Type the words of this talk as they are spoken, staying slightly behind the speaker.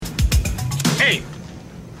Hey,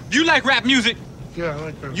 you like rap music? Yeah, I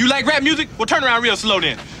like rap. You like rap music? Well, turn around real slow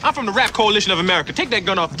then. I'm from the Rap Coalition of America. Take that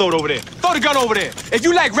gun off and throw it over there. Throw the gun over there. If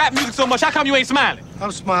you like rap music so much, how come you ain't smiling?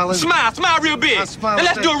 I'm smiling. Smile real big. I'm smiling. And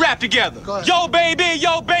let's do a rap together. Go ahead. Yo, baby,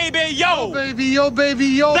 yo, baby, yo. Yo, baby, yo, baby,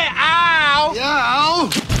 yo. Say ow. Yeah, ow.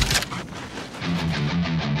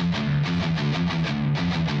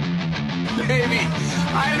 Baby,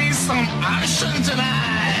 I need some action tonight.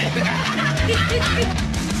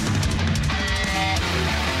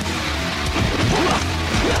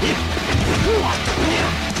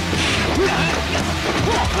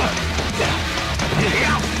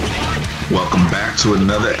 Welcome back to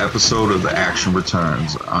another episode of The Action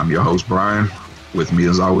Returns. I'm your host, Brian. With me,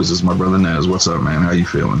 as always, is my brother Nez. What's up, man? How you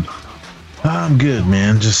feeling? I'm good,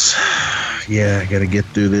 man. Just, I got to get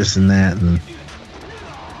through this and that. And,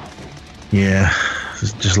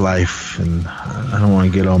 it's just life. And I don't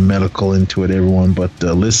want to get all medical into it, everyone. But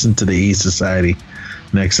listen to the E Society.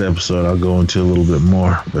 Next episode, I'll go into a little bit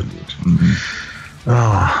more. But,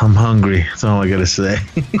 I'm hungry. That's all I got to say.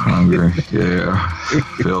 Hungry, yeah.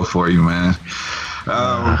 Feel for you, man.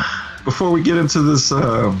 Before we get into this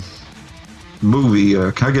movie,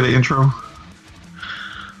 can I get an intro?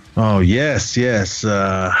 Oh, yes.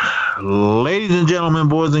 Ladies and gentlemen,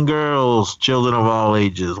 boys and girls, children of all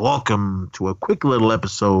ages, welcome to a quick little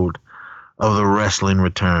episode of The Wrestling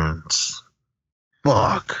Returns.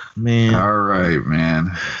 Fuck, man. All right,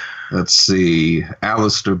 man. Let's see.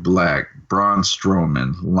 Aleister Black, Braun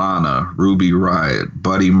Strowman, Lana, Ruby Riott,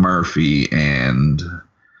 Buddy Murphy, and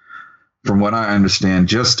from what I understand,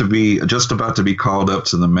 just about to be called up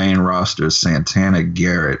to the main roster, Santana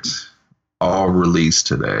Garrett, all released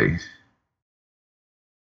today.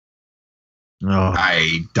 Oh.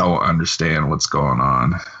 I don't understand what's going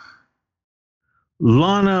on.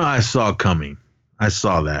 Lana, I saw coming. I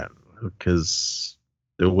saw that because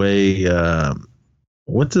the way,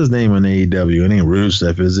 what's his name in AEW? It ain't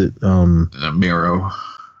Rusev, is it? Miro.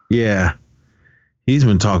 Yeah. He's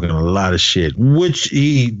been talking a lot of shit, which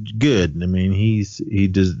he good. I mean,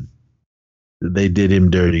 they did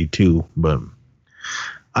him dirty too, but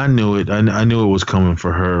I knew it. I knew it was coming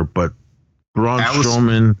for her, but Braun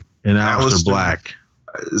Strowman and Aleister Black.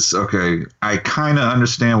 It's okay. I kind of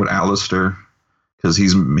understand with Aleister because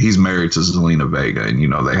he's married to Zelina Vega, and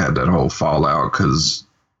they had that whole fallout because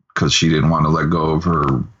she didn't want to let go of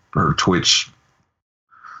her Twitch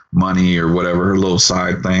money or whatever, her little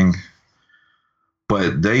side thing.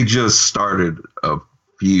 But they just started a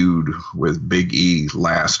feud with Big E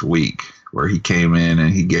last week where he came in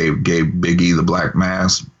and he gave Big E the Black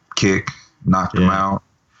Mass kick, knocked him out,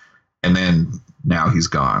 and then now he's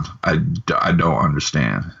gone. I don't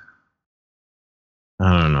understand.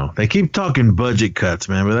 I don't know. They keep talking budget cuts,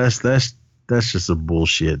 man, but that's just a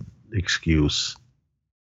bullshit excuse.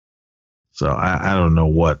 So I don't know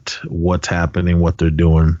what's happening, what they're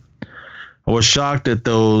doing. I was shocked at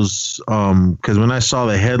those because when I saw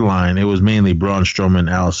the headline, it was mainly Braun Strowman,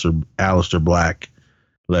 Aleister Black,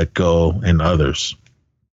 let go, and others.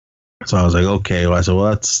 So I was like, okay. Well, I said, well,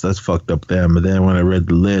 that's fucked up them. But then when I read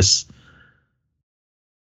the list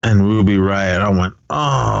and Ruby Riott, I went,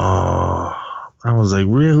 oh. I was like,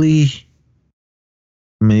 really?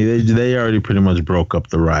 I mean, they already pretty much broke up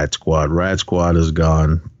the Riott Squad. Riott Squad is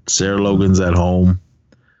gone. Sarah Logan's at home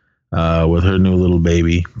with her new little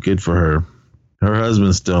baby. Good for her. Her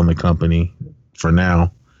husband's still in the company for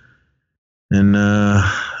now. And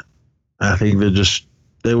I think they've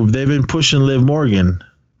been pushing Liv Morgan.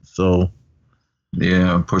 So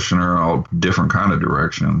yeah, pushing her all different kind of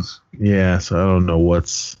directions. Yeah, so I don't know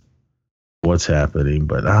what's happening,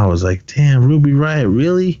 but I was like, damn, Ruby Riott,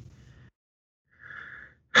 really?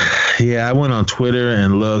 Yeah, I went on Twitter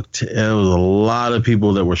and looked. There was a lot of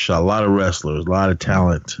people that were shot, a lot of wrestlers, a lot of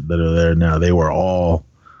talent that are there now. They were all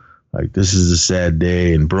like, this is a sad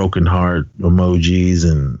day, and broken heart emojis,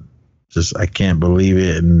 and just, I can't believe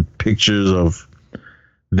it. And pictures of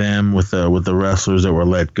them with the wrestlers that were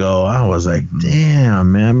let go. I was like,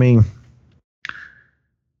 damn, man. I mean,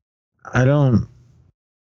 I don't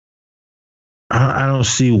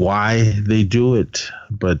see why they do it,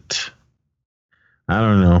 but I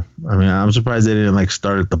don't know. I mean, I'm surprised they didn't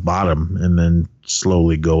start at the bottom and then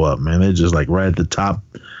slowly go up, man. They're just right at the top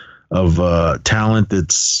of talent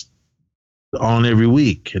that's on every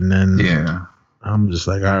week. And then I'm just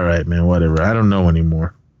like, all right, man, whatever. I don't know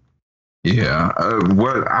anymore. Yeah.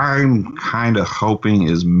 What I'm kind of hoping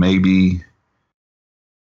is maybe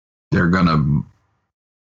they're going to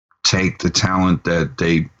take the talent that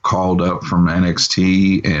they called up from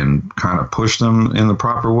NXT and kind of push them in the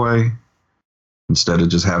proper way instead of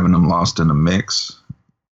just having them lost in the mix.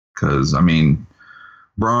 Because, I mean,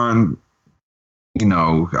 Braun you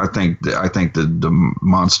know, I think the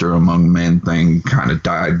monster among men thing kind of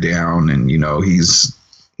died down, and you know,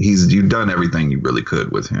 you've done everything you really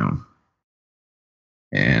could with him,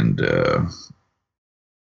 and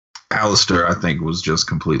Alistair, I think, was just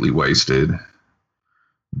completely wasted.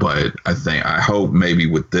 But I hope maybe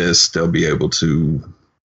with this they'll be able to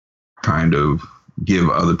kind of give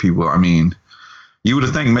other people. I mean, you would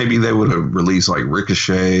have think maybe they would have released like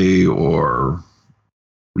Ricochet or,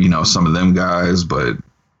 you know, some of them guys, but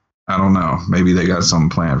I don't know. Maybe they got something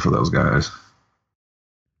planned for those guys.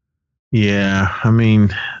 Yeah, I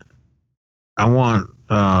mean, I want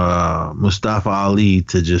Mustafa Ali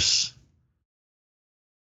to just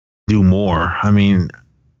do more. I mean,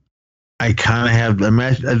 I kind of have.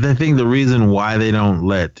 I think the reason why they don't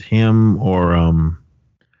let him or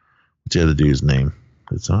what's the other dude's name?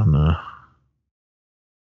 It's on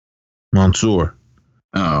Mansoor.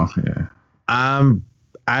 Oh yeah.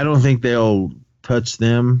 I don't think they'll touch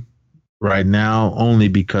them right now, only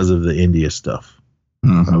because of the India stuff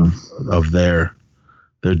of their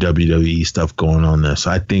WWE stuff going on there.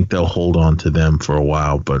 So I think they'll hold on to them for a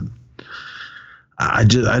while, but I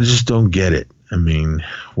just don't get it. I mean,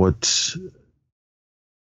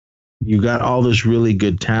 you got all this really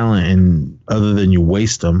good talent, and other than you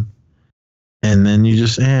waste them, and then you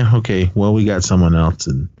just okay, well, we got someone else,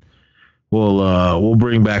 and we'll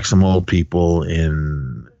bring back some old people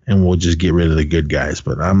and we'll just get rid of the good guys.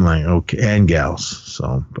 But I'm like, okay, and gals.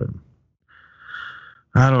 So, but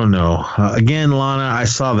I don't know. Again, Lana, I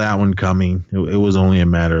saw that one coming. It was only a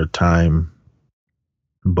matter of time.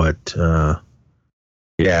 But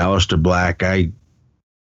yeah, Aleister Black,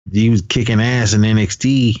 he was kicking ass in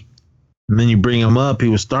NXT, and then you bring him up, he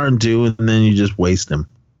was starting to, and then you just waste him.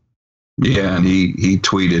 Yeah, and he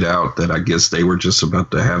tweeted out that I guess they were just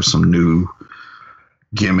about to have some new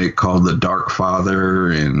gimmick called the Dark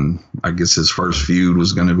Father, and I guess his first feud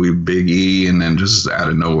was going to be Big E, and then just out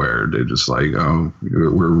of nowhere, they're just like, "Oh,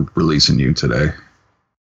 we're releasing you today."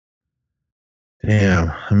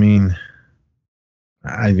 Damn, I mean,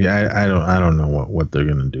 I don't know what they're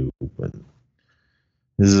gonna do, but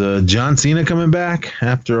is John Cena coming back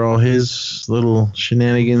after all his little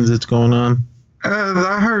shenanigans that's going on?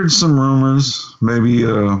 I heard some rumors. Maybe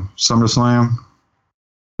SummerSlam.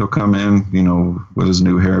 He'll come in, you know, with his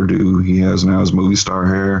new hairdo he has now, his movie star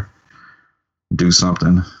hair. Do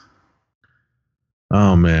something.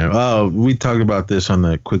 Oh man! Oh, we talked about this on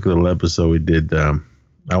the quick little episode we did.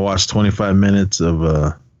 I watched 25 minutes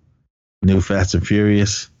of new Fast and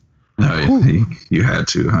Furious. No, you had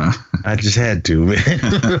to, huh? I just had to,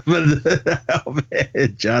 man. But oh,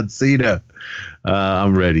 man, John Cena.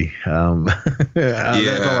 I'm ready. That's all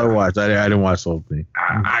I watched. I didn't watch the whole thing.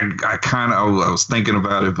 I kind of I was thinking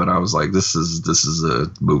about it, but I was like, this is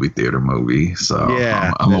a movie theater movie, so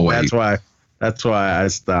yeah, I'm away. That's why I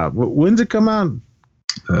stopped. When's it come out?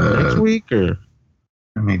 Next week or?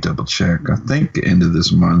 Let me double check. I think end of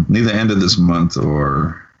this month, neither end of this month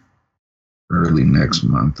or early next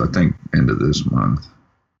month. I think end of this month.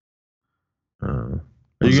 Are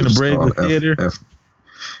you going to brave the theater?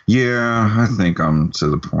 Yeah, I think I'm to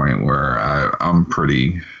the point where I'm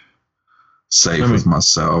pretty safe with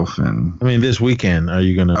myself. And I mean, this weekend, are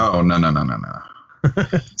you going to? Oh, no.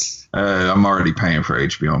 I'm already paying for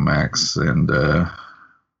HBO Max, and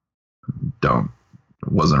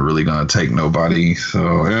wasn't really going to take nobody.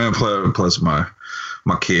 So, and plus my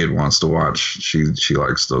kid wants to watch. She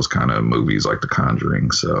likes those kind of movies like The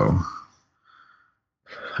Conjuring. So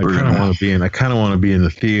I kind of want to be in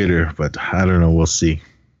the theater, but I don't know. We'll see.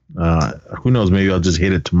 Who knows? Maybe I'll just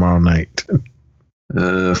hit it tomorrow night.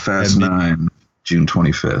 Fast 9, June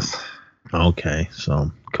 25th. Okay, so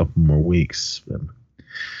a couple more weeks. But,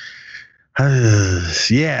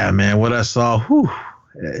 yeah, man. What I saw,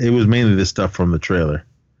 it was mainly the stuff from the trailer.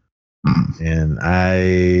 And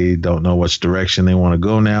I don't know which direction they want to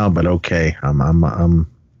go now, but okay, I'm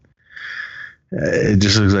it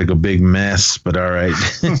just looks like a big mess, but all right.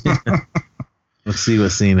 Let's see what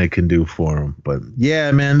Cena can do for him. But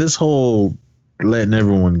yeah, man, this whole letting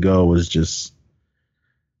everyone go was just,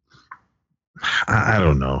 I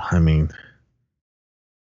don't know. I mean,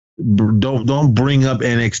 don't bring up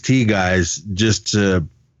NXT guys just to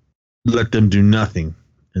let them do nothing,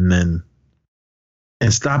 and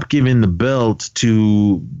stop giving the belt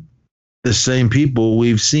to the same people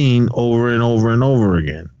we've seen over and over and over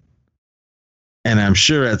again. And I'm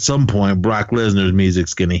sure at some point Brock Lesnar's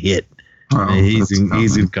music's gonna hit. And he's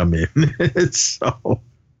gonna come in. So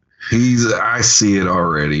I see it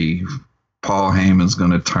already. Paul Heyman's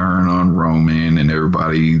gonna turn on Roman, and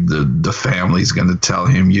everybody, the family's gonna tell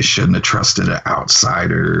him you shouldn't have trusted an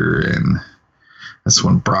outsider. And that's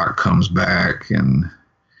when Brock comes back, and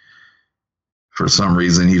for some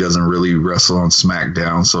reason he doesn't really wrestle on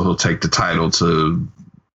SmackDown, so he'll take the title to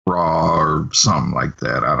Raw or something like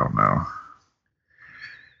that. I don't know.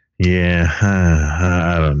 Yeah,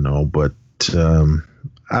 I don't know, but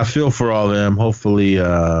I feel for all of them. Hopefully,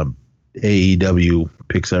 AEW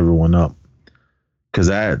picks everyone up, because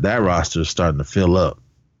that roster is starting to fill up,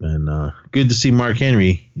 and good to see Mark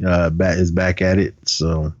Henry is back at it.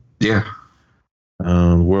 So yeah,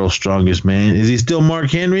 world's strongest man. Is he still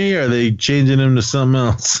Mark Henry, or are they changing him to something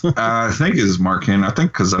else? I think it's Mark Henry. I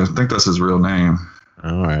think that's his real name.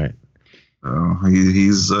 All right.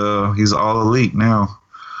 He's all elite now.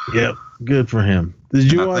 Yep, good for him.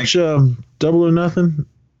 Did you watch Double or Nothing?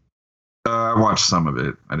 I watched some of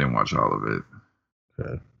it. I didn't watch all of it.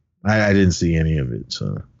 Okay. I didn't see any of it,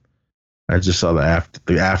 so I just saw the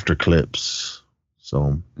after clips.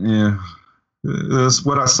 So yeah, that's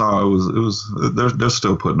what I saw. It was they're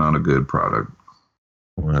still putting on a good product.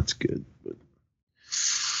 Well, that's good. But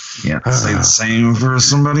yeah, say the same for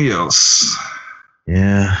somebody else.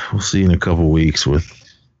 Yeah, we'll see in a couple weeks with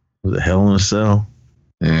was it Hell in a Cell?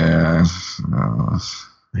 Yeah.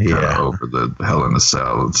 Yeah. Over the Hell in a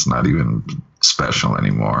Cell. It's not even special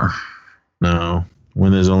anymore. No.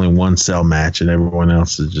 When there's only one cell match and everyone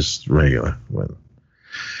else is just regular. But,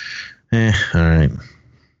 all right.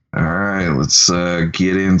 All right. Let's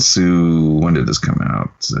get into, when did this come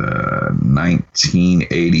out?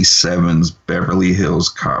 1987's Beverly Hills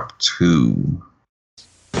Cop 2.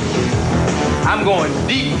 I'm going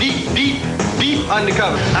deep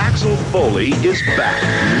undercover. Axel Foley is back.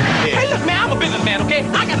 Hey, look, man, I'm a businessman, okay?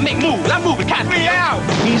 I gotta make moves. I'm moving kind of me out.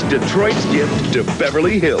 He's Detroit's gift to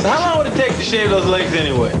Beverly Hills. How long would it take to shave those legs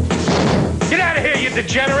anyway? Get out of here, you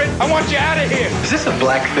degenerate! I want you out of here! Is this a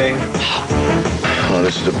black thing? Oh,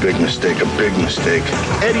 this is a big mistake,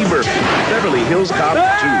 Eddie Murphy, Beverly Hills Cop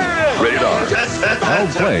 2, rated R.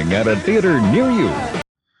 Now playing at a theater near you.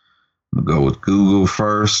 We'll go with Google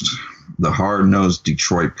first. The hard-nosed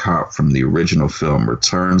Detroit cop from the original film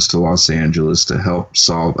returns to Los Angeles to help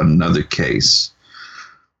solve another case.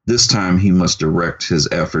 This time, he must direct his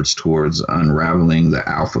efforts towards unraveling the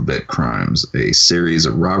Alphabet Crimes, a series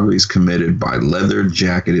of robberies committed by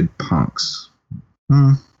leather-jacketed punks.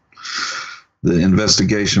 The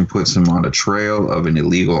investigation puts him on a trail of an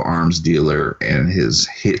illegal arms dealer and his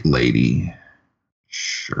hit lady.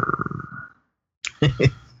 Sure.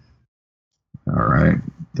 All right.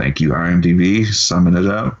 Thank you, IMDb. Summing it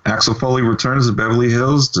up. Axel Foley returns to Beverly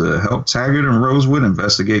Hills to help Taggart and Rosewood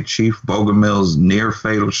investigate Chief Bogomil's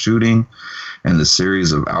near-fatal shooting and the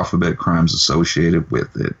series of alphabet crimes associated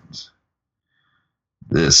with it.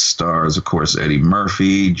 This stars, of course, Eddie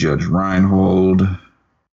Murphy, Judge Reinhold.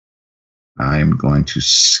 I'm going to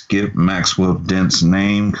skip Maxwell Dent's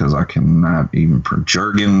name because I cannot even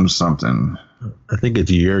Jurgen something. I think it's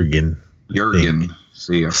Jurgen.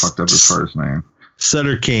 See, I fucked up his first name.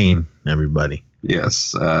 Sutter Kane, everybody.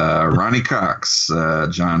 Yes. Ronnie Cox,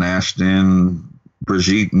 John Ashton,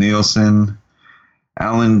 Brigitte Nielsen,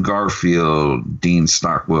 Alan Garfield, Dean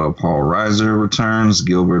Stockwell, Paul Reiser returns,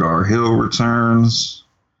 Gilbert R. Hill returns,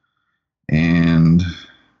 and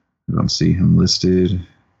I don't see him listed.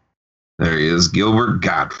 There he is, Gilbert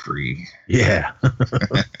Godfrey. Yeah.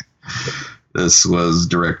 This was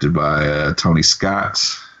directed by Tony Scott.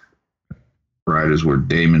 Writers were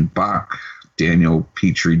Damon Bach, Daniel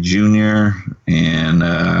Petrie Jr., and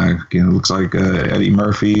it looks like Eddie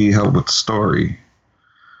Murphy helped with the story.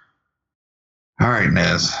 All right,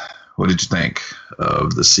 Nez, what did you think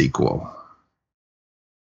of the sequel?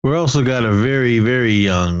 We also got a very, very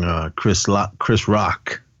young Chris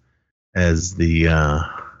Rock as the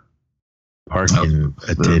parking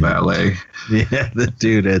attendant. The valet. Yeah, the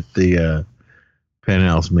dude at the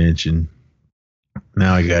penthouse mansion.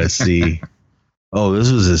 Now I got to see. Oh,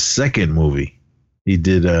 this was his second movie. He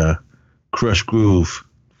did Crush Groove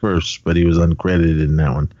first, but he was uncredited in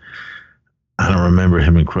that one. I don't remember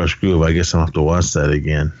him in Crush Groove. I guess I'll have to watch that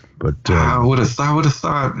again. But I would have thought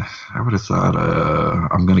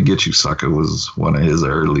I'm Gonna Get You, Sucker was one of his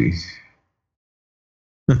early.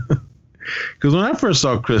 Because when I first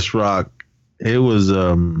saw Chris Rock, it was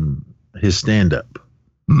his stand-up.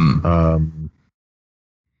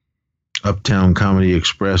 Uptown Comedy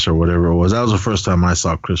Express or whatever it was. That was the first time I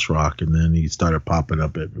saw Chris Rock, and then he started popping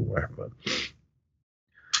up everywhere. But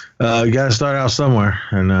you got to start out somewhere,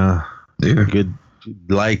 and good,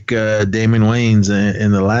 like Damon Wayans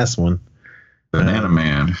in the last one, Banana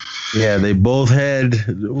Man. Yeah, they both had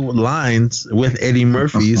lines with Eddie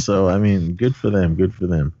Murphy, so I mean, good for them.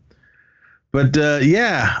 But I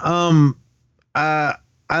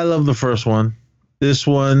love the first one. This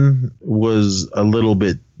one was a little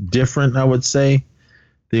bit different, I would say.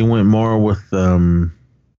 They went more with a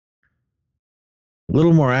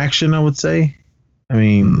little more action, I would say. I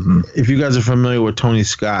mean, if you guys are familiar with Tony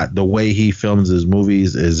Scott, the way he films his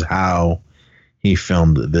movies is how he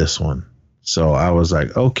filmed this one. So I was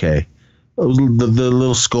like, okay. The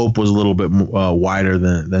little scope was a little bit wider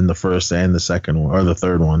than the first and the second one, or the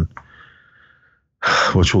third one,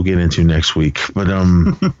 which we'll get into next week. But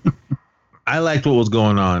I liked what was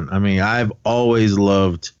going on. I mean, I've always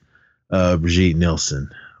loved Brigitte Nielsen.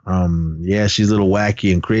 Yeah, she's a little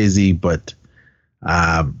wacky and crazy, but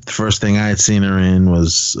the first thing I had seen her in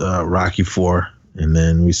was Rocky IV, and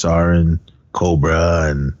then we saw her in Cobra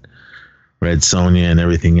and Red Sonja and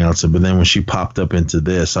everything else. But then when she popped up into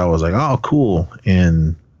this, I was like, oh, cool.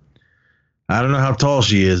 And I don't know how tall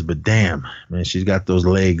she is, but damn, man, she's got those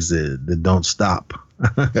legs that don't stop.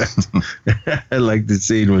 I like the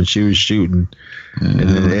scene when she was shooting, and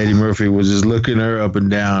then Eddie Murphy was just looking her up and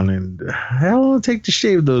down, and how long it take to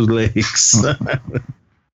shave those legs?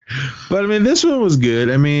 But I mean, this one was good.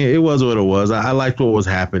 I mean, it was what it was. I liked what was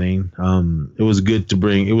happening. It was good to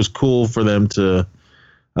bring. It was cool for them to,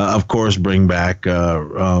 of course, bring back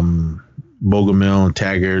Bogomil and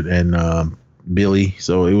Taggart and Billy.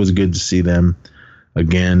 So it was good to see them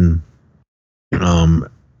again.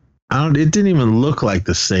 It didn't even look like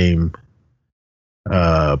the same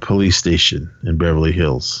police station in Beverly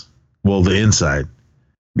Hills. Well, the inside.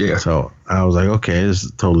 Yeah. So I was like, okay, this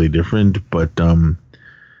is totally different. But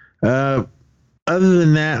other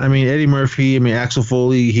than that, I mean, Eddie Murphy, I mean, Axel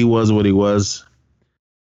Foley, he was what he was.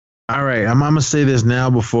 All right, I'm going to say this now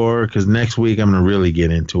because next week I'm going to really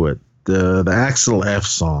get into it. The Axel F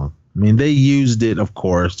song. I mean, they used it, of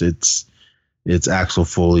course. It's Axel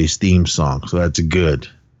Foley's theme song, so that's good.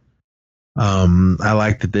 I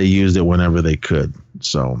like that they used it whenever they could.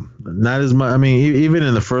 So not as much. I mean, even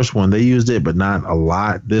in the first one, they used it, but not a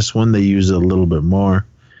lot. This one, they used it a little bit more.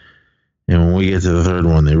 And when we get to the third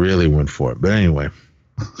one, they really went for it. But anyway.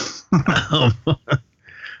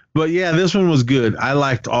 But yeah, this one was good. I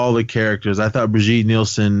liked all the characters. I thought Brigitte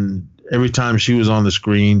Nielsen, every time she was on the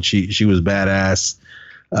screen, she was badass.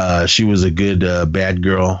 She was a good bad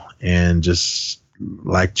girl and just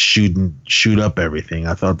liked shoot up everything.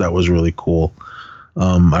 I thought that was really cool.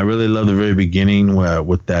 I really love the very beginning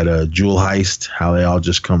with that jewel heist, how they all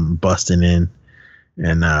just come busting in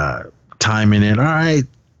and timing it. All right,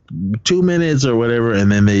 2 minutes or whatever.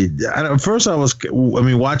 And then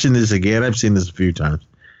watching this again, I've seen this a few times.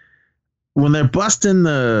 When they're busting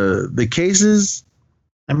the cases,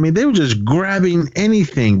 I mean, they were just grabbing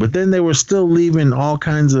anything, but then they were still leaving all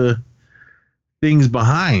kinds of things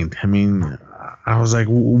behind. I mean, I was like,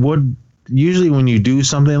 what? Usually when you do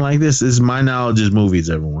something like this is my knowledge is movies,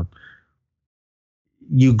 everyone.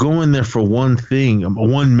 You go in there for one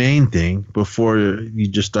main thing before you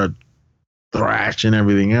just start thrashing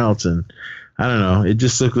everything else. And I don't know. It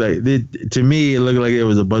just looked like, to me, it looked like it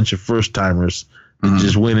was a bunch of first timers that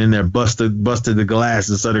just went in there, busted the glass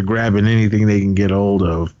and started grabbing anything they can get hold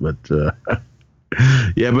of. But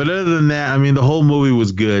yeah, but other than that, I mean, the whole movie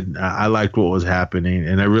was good. I liked what was happening,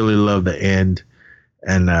 and I really loved the end.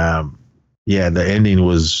 And yeah, the ending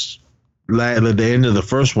was like the end of the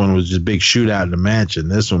first one was just big shootout in the mansion.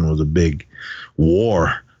 This one was a big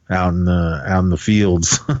war out in the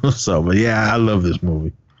fields. So, but yeah, I love this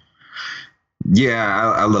movie.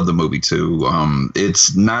 Yeah, I love the movie too.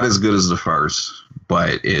 It's not as good as the first,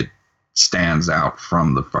 but it stands out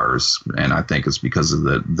from the first, and I think it's because of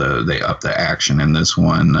they up the action in this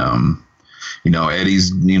one.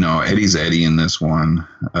 Eddie's Eddie in this one.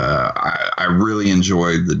 I really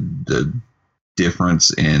enjoyed the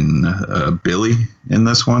difference in Billy in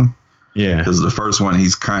this one. Yeah, because the first one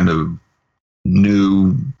he's kind of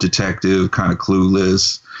new detective, kind of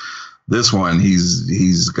clueless. This one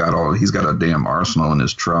he's got a damn arsenal in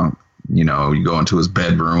his trunk. You know, you go into his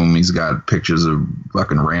bedroom, he's got pictures of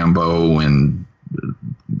fucking Rambo and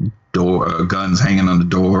guns hanging on the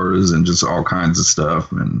doors and just all kinds of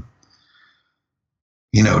stuff. And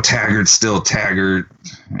Taggart's still Taggart,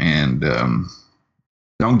 and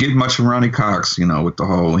don't get much from Ronnie Cox, with the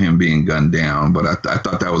whole him being gunned down. But I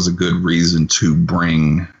thought that was a good reason to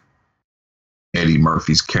bring Eddie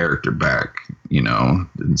Murphy's character back,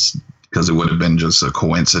 because it would have been just a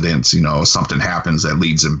coincidence, something happens that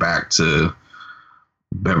leads him back to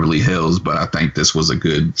Beverly Hills. But I think this was a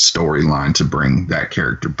good storyline to bring that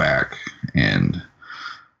character back. And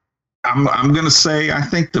I'm going to say I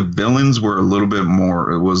think the villains were a little bit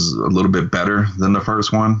better than the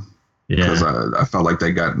first one. Yeah. Because I felt like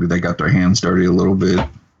they got their hands dirty a little bit,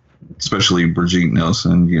 especially Brigitte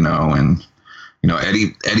Nielsen, and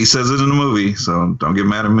Eddie says it in the movie, so don't get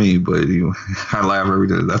mad at me. But I laugh every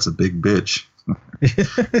day. That's a big bitch.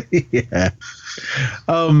 Yeah.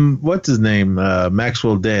 What's his name?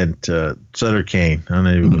 Maxwell Dent, Sutter Kane. I'm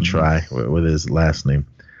not even gonna try with his last name.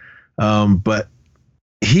 But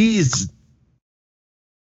he's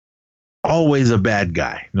always a bad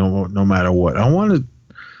guy, no matter what. I want to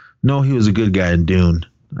know he was a good guy in Dune.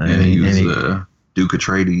 He was Duke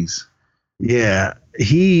Atreides. Yeah,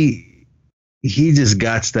 he just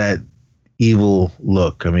got that evil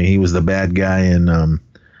look. I mean, he was the bad guy in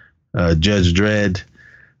Judge Dredd.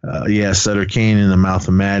 Sutter Kane in The Mouth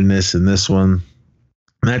of Madness, and this one.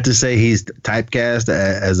 Not to say he's typecast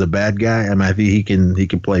as a bad guy. I mean, I think he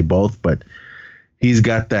can play both, but he's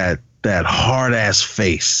got that hard ass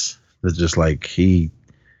face that's just like he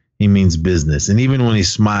means business. And even when he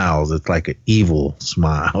smiles, it's like an evil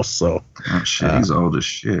smile. So he's old as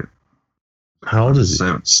shit. How old is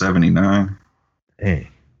he? 79. Dang.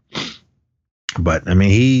 But I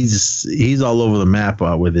mean, he's all over the map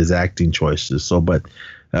with his acting choices. So, but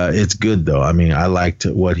it's good though. I mean, I liked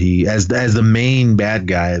what he as the main bad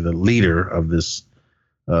guy, the leader of this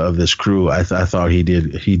crew. I thought he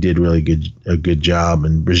did really good job.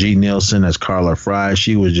 And Brigitte Nielsen as Carla Fry,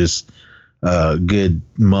 she was just good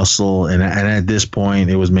muscle. And at this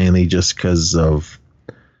point, it was mainly just because of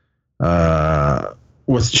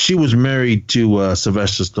she was married to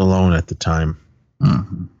Sylvester Stallone at the time.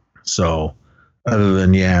 Mm-hmm. So other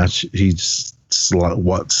than he's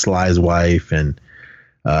Sly's wife, and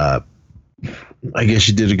I guess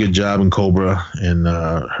she did a good job in Cobra and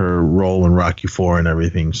her role in Rocky IV and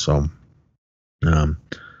everything. So I don't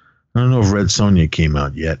know if Red Sonja came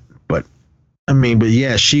out yet, but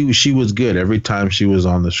yeah, she was good every time she was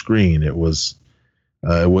on the screen. It was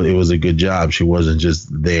a good job. She wasn't just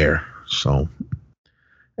there. So.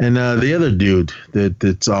 And the other dude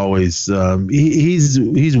that's always he's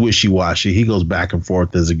wishy-washy. He goes back and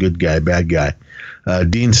forth as a good guy, bad guy.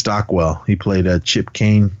 Dean Stockwell. He played Chip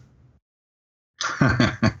Kane.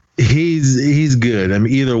 He's good. I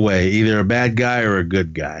mean, either way, either a bad guy or a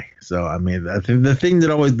good guy. So I mean, I think the thing that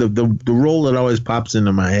always the role that always pops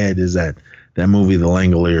into my head is that movie, The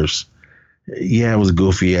Langoliers. Yeah, it was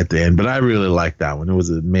goofy at the end, but I really liked that one. It was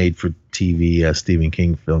a made-for-TV Stephen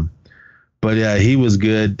King film. But yeah, he was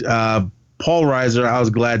good. Paul Reiser, I was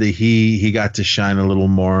glad that he got to shine a little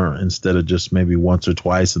more instead of just maybe once or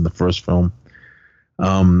twice in the first film.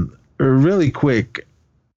 Really quick,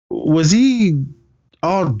 was he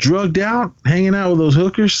all drugged out, hanging out with those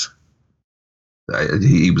hookers?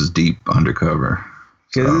 He was deep undercover.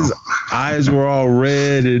 Because his eyes were all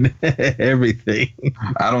red and everything.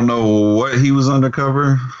 I don't know what he was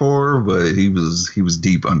undercover for, but he was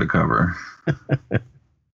deep undercover.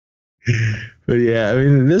 But yeah, I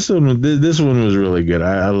mean, this one was really good.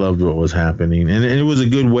 I loved what was happening, and it was a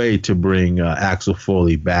good way to bring Axel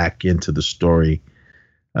Foley back into the story,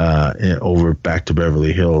 over back to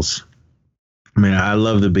Beverly Hills. I mean, I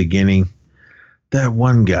love the beginning. That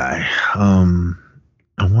one guy, I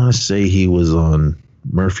want to say he was on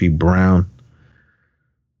Murphy Brown.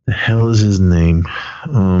 The hell is his name?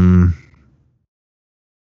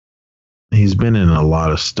 He's been in a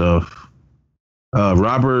lot of stuff.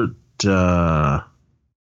 Robert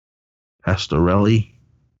Pastorelli.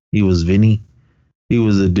 He was Vinny. He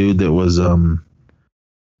was the dude that was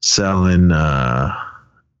selling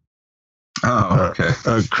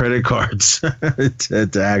credit cards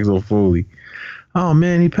to Axel Foley. Oh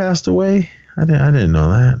man, he passed away. I didn't know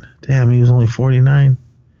that. Damn, he was only 49.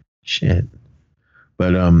 Shit.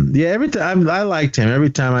 But yeah, every time I liked him. Every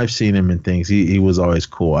time I've seen him in things, he was always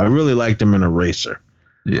cool. I really liked him in Eraser.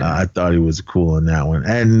 Yeah, I thought he was cool in that one,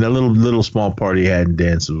 and the little small part he had in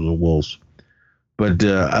Dances with Wolves. But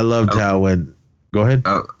I loved how when. Go ahead.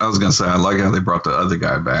 I was gonna say I like how they brought the other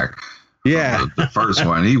guy back. Yeah, the first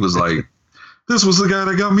one, he was like, "This was the guy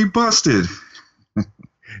that got me busted."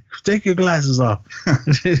 Take your glasses off.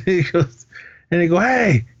 He goes, and he goes,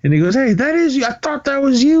 "Hey," and he goes, "Hey, that is you. I thought that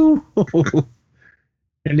was you."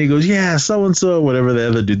 And he goes, "Yeah, so and so, whatever the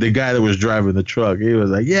other dude, the guy that was driving the truck." He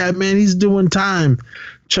was like, "Yeah, man, he's doing time,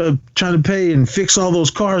 trying to pay and fix all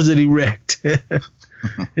those cars that he wrecked."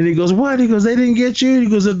 And he goes, "What?" He goes, "They didn't get you." He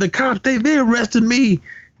goes, "The cops, they arrested me."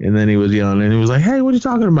 And then he was yelling, and he was like, "Hey, what are you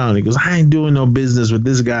talking about?" And he goes, "I ain't doing no business with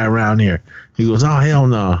this guy around here." He goes, "Oh, hell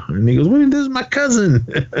no." And he goes, "What? This is my cousin."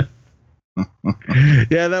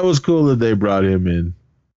 Yeah, that was cool that they brought him in.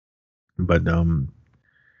 But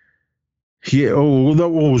yeah. Oh, that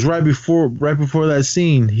was right before that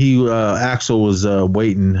scene. Axel was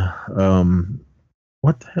waiting.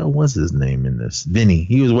 What the hell was his name in this? Vinny.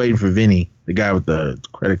 He was waiting for Vinny, the guy with the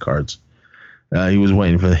credit cards. He was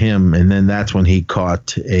waiting for him, and then that's when he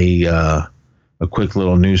caught a quick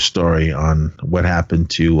little news story on what happened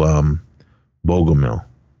to Bogomil.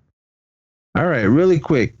 All right, really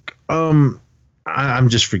quick. I'm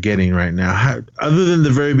just forgetting right now. Other than the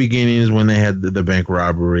very beginnings when they had the bank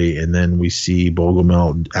robbery, and then we see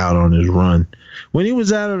Bogomil out on his run. When he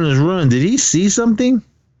was out on his run, did he see something?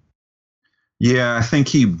 Yeah, I think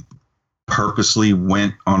he purposely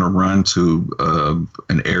went on a run to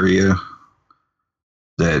an area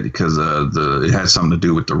that because it had something to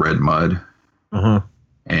do with the red mud,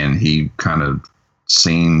 and he kind of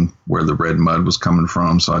seen where the red mud was coming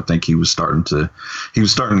from. So I think he was starting to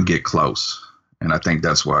get close, and I think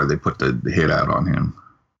that's why they put the hit out on him.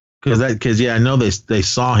 Because I know they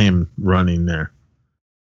saw him running there.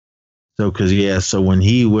 So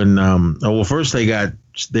first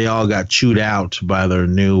they all got chewed out by their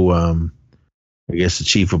new I guess the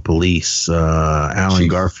chief of police, Alan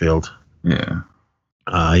Garfield. Yeah.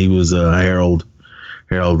 He was Harold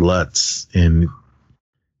Lutz, and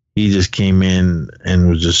he just came in and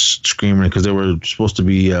was just screaming because they were supposed to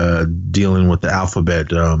be dealing with the alphabet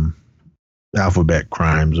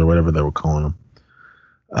crimes or whatever they were calling them.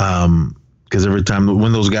 Because every time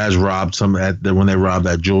when those guys robbed when they robbed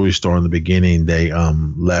that jewelry store in the beginning, they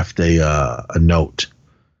left a note.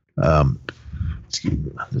 Excuse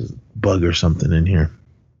me, there's a bug or something in here.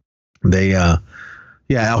 They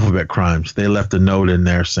alphabet crimes. They left a note in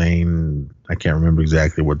there saying, I can't remember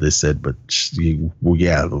exactly what they said, but this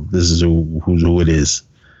is who it is.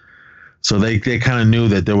 So they kind of knew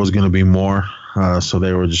that there was going to be more. So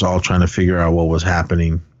they were just all trying to figure out what was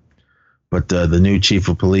happening. But the new chief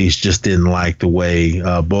of police just didn't like the way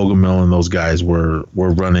Bogomil and those guys were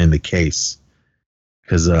running the case.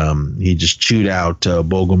 Because he just chewed out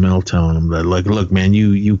Bogomil, telling him that, like, look, man,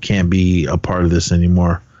 you can't be a part of this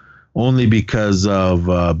anymore. Only because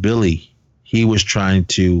of Billy. He was trying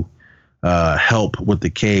to help with the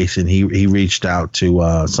case, and he reached out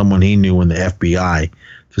to someone he knew in the FBI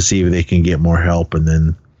to see if they can get more help. And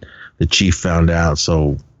then the chief found out,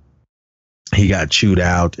 so he got chewed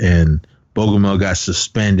out, and Bogomil got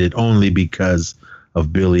suspended only because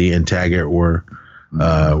of Billy and Taggart were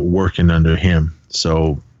working under him.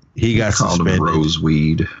 So he got suspended. Called him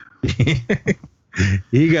Roseweed.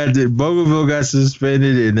 Bogomil got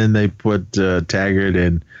suspended, and then they put Taggart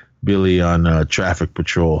and Billy on traffic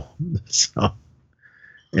patrol. So,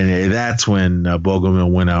 and that's when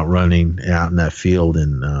Bogomil went out running out in that field,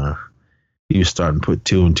 and he was starting to put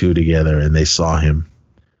two and two together, and they saw him.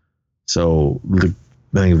 So I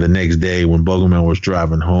think the next day when Bogomil was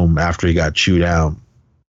driving home after he got chewed out,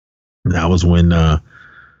 that was when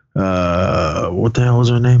what the hell was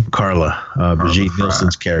her name? Carla, Brigitte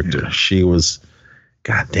Nielsen's character. Yeah. She was,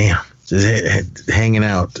 goddamn, just hanging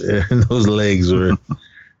out, and those legs were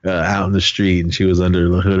out in the street, and she was under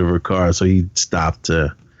the hood of her car. So he stopped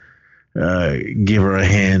to give her a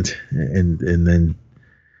hand, and then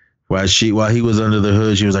while he was under the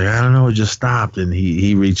hood, she was like, I don't know, it just stopped, and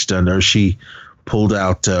he reached under her. She pulled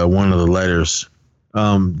out one of the letters.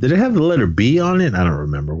 Did it have the letter B on it? I don't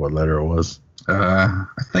remember what letter it was. I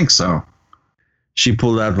think so. She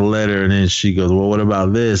pulled out the letter, and then she goes, well, what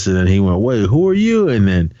about this? And then he went, wait, who are you? And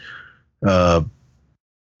then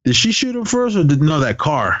did she shoot him first, or that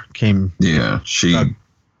car came? Yeah,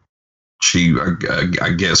 I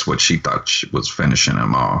guess what she thought was finishing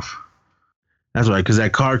him off. That's right, because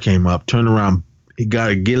that car came up, turned around. It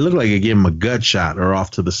looked like it gave him a gut shot, or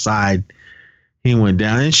off to the side. He went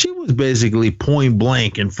down, and she was basically point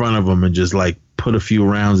blank in front of him and just like put a few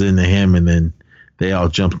rounds into him, and then they all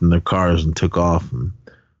jumped in their cars and took off. And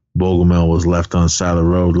Bogomil was left on the side of the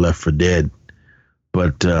road, left for dead.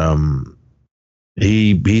 But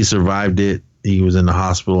he survived it. He was in the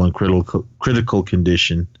hospital in critical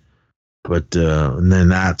condition. But and then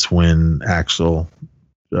that's when Axel,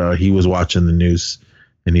 he was watching the news,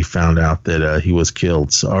 and he found out that he was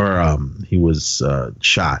killed, or he was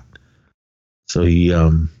shot. So he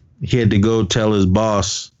had to go tell his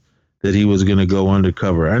boss that he was going to go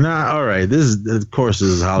undercover. And all right, this is, of course, this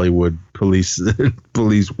is Hollywood police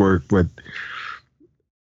work, but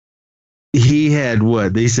he had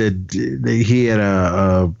what they said. He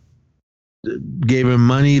had gave him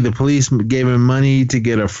money. The police gave him money to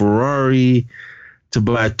get a Ferrari, to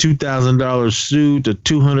buy a $2,000 suit, a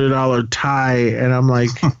 $200 tie, and I'm like,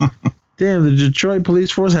 damn, the Detroit police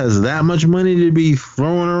force has that much money to be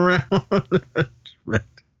throwing around.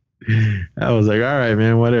 I was like, all right,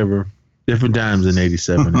 man, whatever. Different times in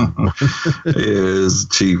 '87. His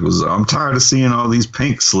chief was, I'm tired of seeing all these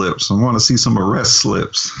pink slips. I want to see some arrest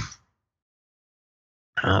slips.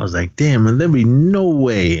 I was like, damn, man, there'd be no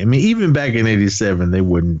way. I mean, even back in '87, they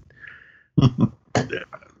wouldn't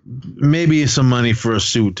Maybe some money for a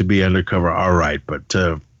suit to be undercover, all right, but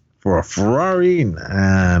for a Ferrari,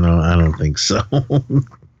 I don't think so.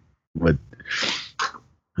 But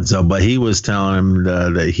he was telling him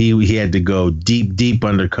that he had to go deep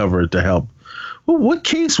undercover to help. Well, what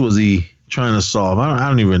case was he trying to solve? I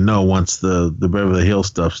don't even know. Once the Beverly Hills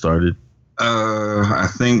stuff started, I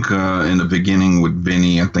think in the beginning with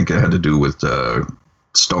Vinny, I think it had to do with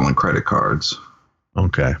stolen credit cards.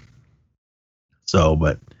 Okay. So,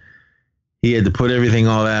 but he had to put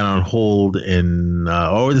all that on hold, and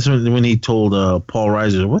this was when he told Paul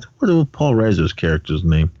Reiser, what was Paul Reiser's character's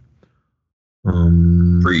name?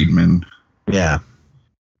 Friedman. Yeah,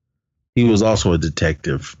 he was also a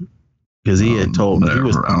detective because he had told I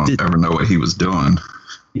don't ever know what he was doing.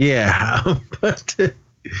 Yeah, but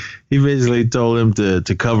he basically told him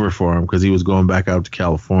to cover for him because he was going back out to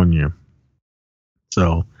California.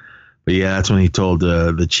 So, but yeah, that's when he told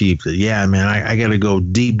the chief that, yeah, man, I got to go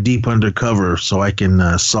deep undercover so I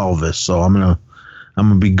can solve this. So I'm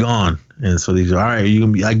gonna be gone. And so he's all right.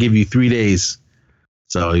 I give you 3 days.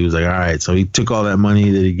 So he was like, all right. So he took all that money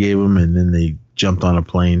that he gave him, and then they jumped on a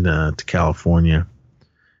plane to California.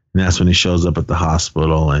 And that's when he shows up at the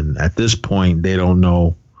hospital. And at this point, they don't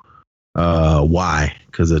know why,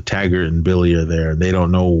 because Taggart and Billy are there. They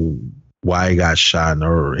don't know why he got shot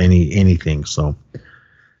or anything. So, of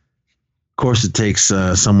course, it takes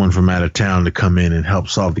someone from out of town to come in and help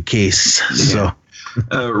solve the case. Yeah.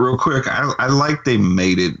 So, real quick, I like they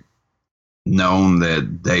made it known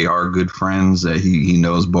that they are good friends, that he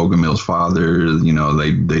knows Bogomil's father. You know,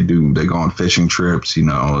 they go on fishing trips. You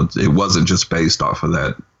know, it wasn't just based off of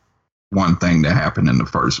that one thing that happened in the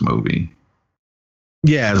first movie.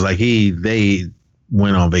 Yeah, it's like they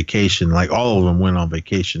went on vacation, like all of them went on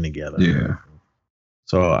vacation together. Yeah.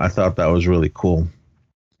 So I thought that was really cool.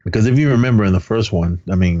 Because if you remember in the first one,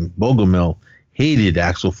 I mean, Bogomil hated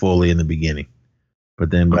Axel Foley in the beginning. But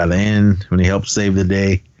then by the end, when he helped save the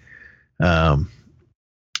day,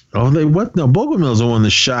 Bogomil's the one that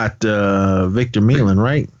shot Victor Milan,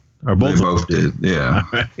 right? Or both they both did, yeah.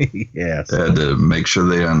 Yeah. They had to make sure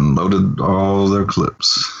they unloaded all their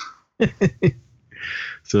clips.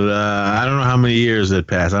 So I don't know how many years had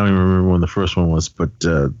passed. I don't even remember when the first one was, but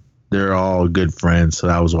they're all good friends. So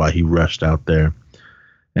that was why he rushed out there.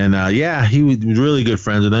 And he was really good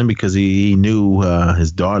friends with them because he knew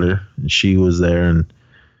his daughter, and she was there, and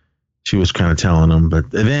she was kind of telling him.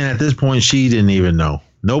 But then at this point, she didn't even know.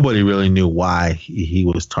 Nobody really knew why he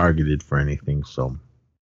was targeted for anything. So,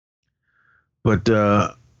 but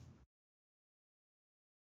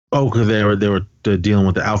because they were dealing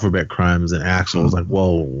with the alphabet crimes, and Axel was like,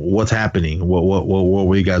 "Well, what's happening? What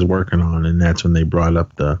were you guys working on?" And that's when they brought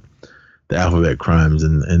up the alphabet crimes,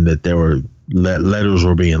 and that there were letters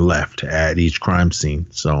were being left at each crime scene.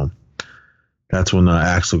 So that's when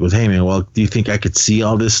Axel goes, "Hey man, well, do you think I could see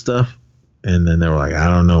all this stuff?" And then they were like, "I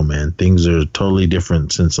don't know, man. Things are totally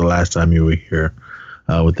different since the last time you were here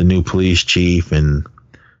with the new police chief." And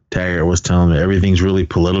Taggart was telling me everything's really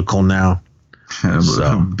political now. Yeah,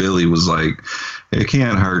 so Billy was like, "It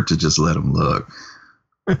can't hurt to just let him look."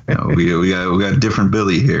 You know, we got a different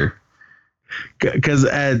Billy here. Because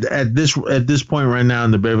at this point right now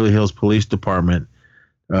in the Beverly Hills Police Department,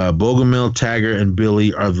 Bogomil, Taggart, and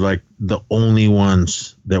Billy are like the only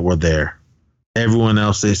ones that were there. Everyone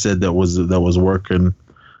else they said that was working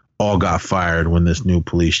all got fired when this new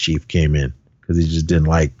police chief came in because he just didn't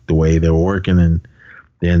like the way they were working, and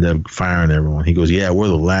they ended up firing everyone. He goes, "Yeah, we're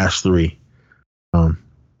the last three."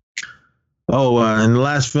 In the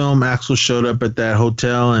last film, Axel showed up at that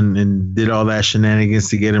hotel and did all that shenanigans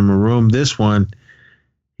to get him a room. This one,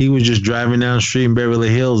 he was just driving down the street in Beverly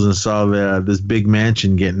Hills and saw this big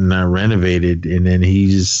mansion getting renovated, and then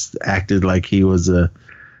he just acted like he was the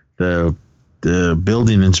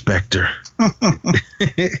building inspector.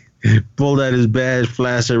 Pulled out his badge,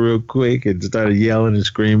 flashed it real quick, and started yelling and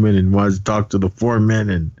screaming and wanted to talk to the foreman.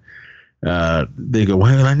 And they go,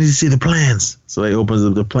 "Well, I need to see the plans." So he opens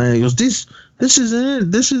up the plan. He goes, This isn't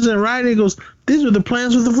it. This isn't right." He goes, "These were the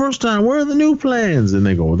plans for the first time. Where are the new plans?" And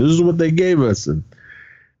they go, "Well, this is what they gave us." And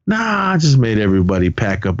I just made everybody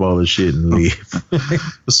pack up all the shit and leave.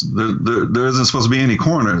 there isn't supposed to be any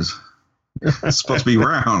corners. It's supposed to be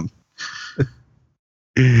round.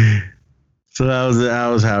 So that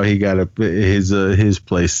was how he got his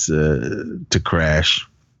place to crash,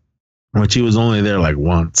 which he was only there like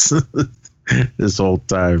once this whole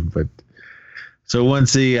time. But so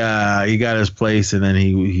once he got his place, and then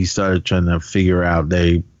he started trying to figure out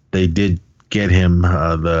they did get him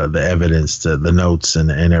the evidence, to the notes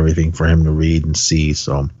and everything for him to read and see.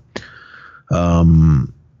 So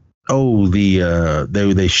Oh,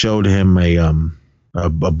 they showed him a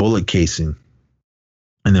bullet casing,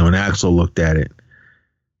 and then when Axel looked at it,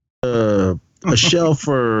 a shell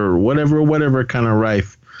for whatever kind of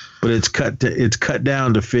rifle, but it's cut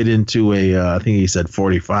down to fit into a I think he said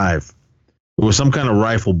 45. It was some kind of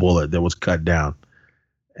rifle bullet that was cut down,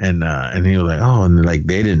 and he was like, oh, and like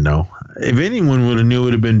they didn't know. If anyone would have knew, it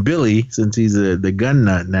would have been Billy, since he's the gun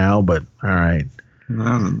nut now. But all right.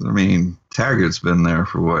 I mean, Taggart's been there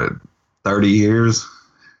for what, 30 years?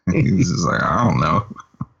 He's just like, I don't know.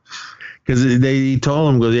 Because he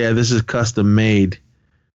told him, goes, yeah, this is custom made.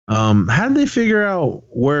 How did they figure out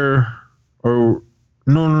where? Or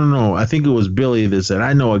no. I think it was Billy that said,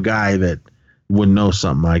 I know a guy that would know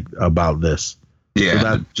something like about this. Yeah, so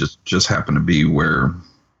that just happened to be where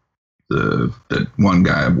that one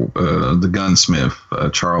guy, the gunsmith,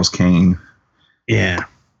 Charles Kane. Yeah.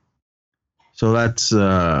 So that's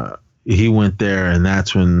he went there, and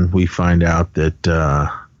that's when we find out that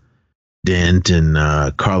Dent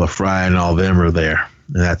and Carla Fry and all them are there.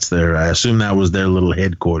 And that's their. I assume that was their little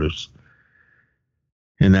headquarters.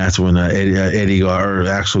 And that's when Eddie or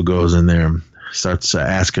Axel goes in there and starts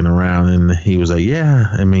asking around, and he was like, "Yeah,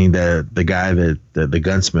 I mean the guy that the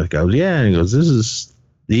gunsmith goes, yeah," and he goes, "This is."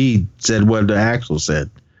 He said what the Axel said.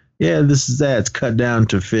 Yeah, this is that. It's cut down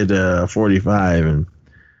to fit 45, and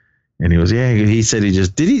he was, yeah. He said he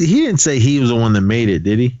just did. He didn't say he was the one that made it,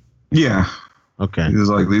 did he? Yeah. Okay. He was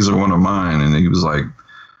like, these are one of mine, and he was like,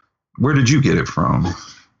 where did you get it from?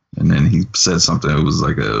 And then he said something. It was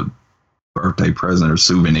like a birthday present or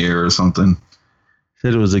souvenir or something.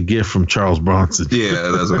 Said it was a gift from Charles Bronson.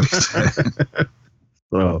 Yeah, that's what he said.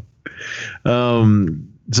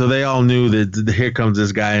 So they all knew that here comes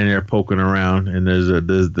this guy in there poking around, and there's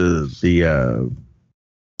the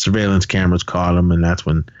surveillance cameras caught him, and that's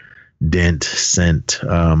when Dent sent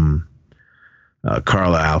Carla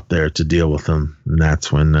out there to deal with him, and that's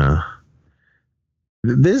when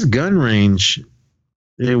this gun range,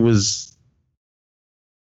 it was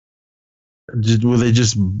were they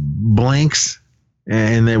just blanks,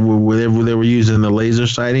 and they were using the laser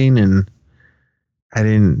sighting, and I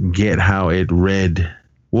didn't get how it read.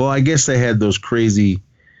 Well, I guess they had those crazy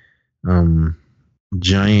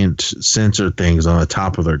giant sensor things on the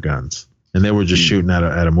top of their guns, and they were just shooting at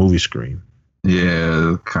a movie screen.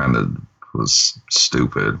 Yeah, it kind of was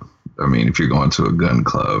stupid. I mean, if you're going to a gun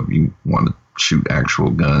club, you want to shoot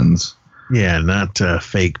actual guns. Yeah, not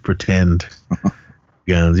fake pretend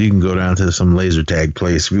guns. You can go down to some laser tag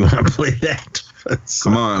place if you want to play that.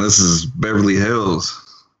 Come on, this is Beverly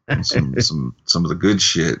Hills. Some of the good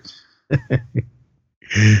shit.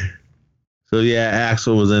 So yeah,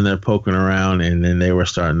 Axel was in there poking around, and then they were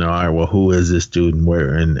starting to, all right, well, who is this dude and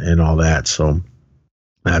where and all that. So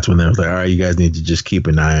that's when they was like, all right, you guys need to just keep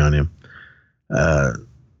an eye on him.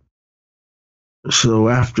 So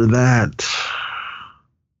after that,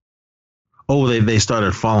 they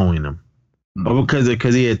started following him. Oh, because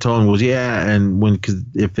he had told him, was, yeah, and because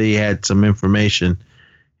if they had some information,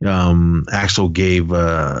 Axel gave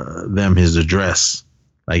them his address.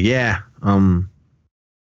 Like, yeah,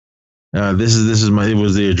 this is it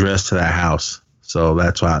was the address to that house. So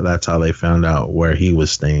that's how they found out where he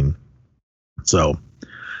was staying. So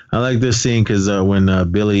I like this scene because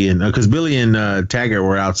when Billy and Taggart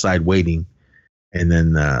were outside waiting, and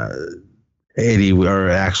then Eddie or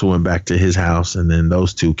Axel went back to his house, and then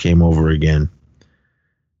those two came over again.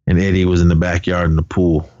 And Eddie was in the backyard in the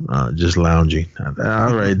pool, just lounging.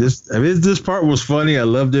 All right, this part was funny. I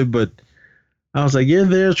loved it, but I was like, you're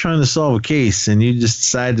there trying to solve a case, and you just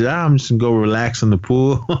decided, I'm just gonna go relax in the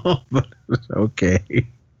pool. But okay.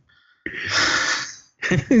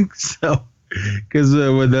 So, because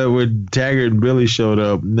when Taggart and Billy showed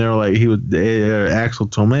up, and they were like, Axel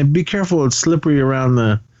told me, man, be careful, it's slippery around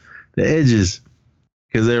the edges.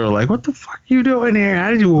 Because they were like, what the fuck are you doing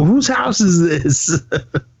here? Whose house is this?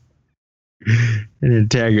 And then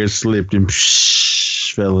Taggart slipped and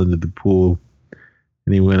fell into the pool.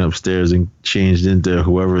 And he went upstairs and changed into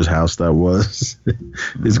whoever's house that was.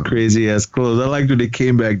 His crazy ass clothes. I liked when they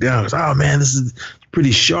came back down. I was, oh man, this is pretty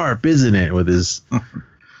sharp, isn't it? With his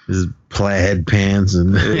plaid pants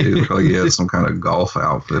and he had some kind of golf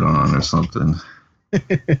outfit on or something.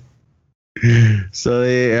 So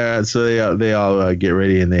they all get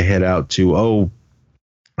ready and they head out to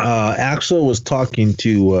Axel was talking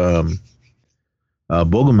to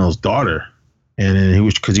Bogomel's daughter, and then he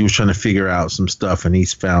was trying to figure out some stuff, and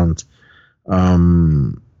he's found I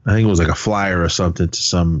think it was like a flyer or something to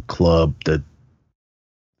some club, that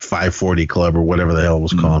 540 club or whatever the hell it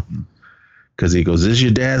was called. Because he goes, "Is this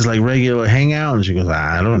your dad's like regular hangout?" And she goes,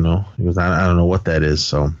 "I don't know." He goes, "I don't know what that is."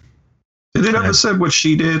 So Did it ever say what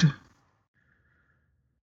she did?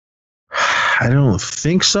 I don't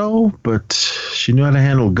think so, but she knew how to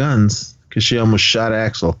handle guns because she almost shot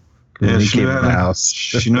Axel when he came in the house.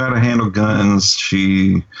 She knew how to handle guns.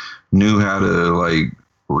 She knew how to like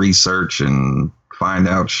research and find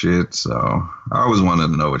out shit. So I always wanted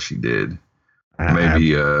to know what she did.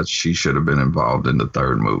 Maybe she should have been involved in the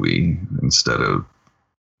third movie instead of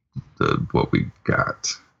what we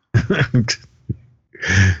got.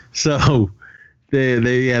 So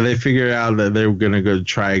they figure out that they were gonna go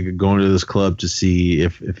try going to this club to see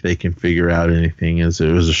if they can figure out anything. As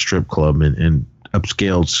it was a strip club and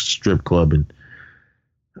upscale strip club, and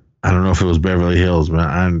I don't know if it was Beverly Hills, but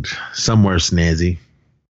I'm somewhere snazzy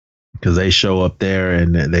because they show up there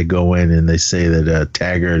and they go in and they say that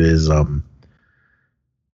Taggart is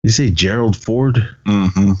you say Gerald Ford?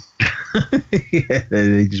 Mm-hmm. Yeah,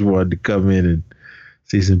 they just wanted to come in and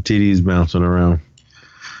see some titties bouncing around.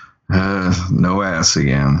 No ass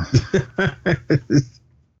again.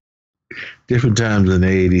 Different times in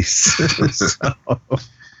the 80s.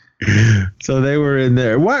 So they were in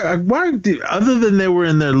there. Why other than they were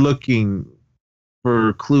in there looking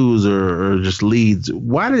for clues or just leads,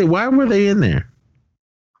 why were they in there?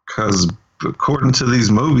 Because according to these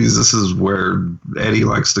movies, this is where Eddie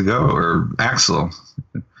likes to go, or Axel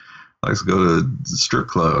likes to go to the strip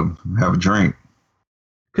club, have a drink.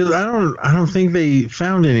 Because I don't think they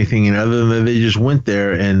found anything in other than they just went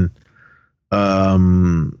there and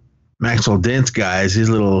Maxwell Dent's guys, his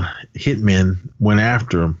little hitmen, went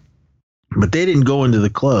after him, but they didn't go into the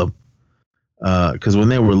club because when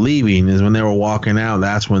they were leaving, is when they were walking out.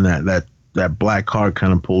 That's when that black car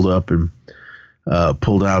kind of pulled up and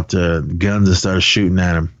pulled out guns and started shooting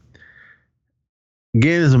at him.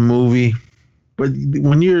 Again, it's a movie, but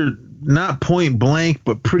when you're not point blank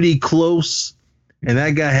but pretty close. And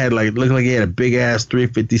that guy had looked like he had a big ass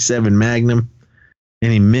 357 Magnum,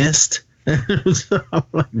 and he missed. So I'm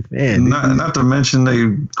like, man. Not to mention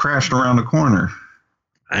they crashed around the corner.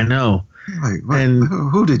 I know. Like,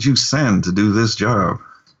 who did you send to do this job?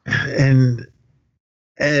 And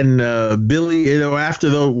Billy, after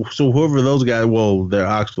those, so whoever those guys, well, they're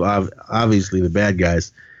obviously the bad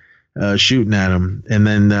guys, shooting at him, and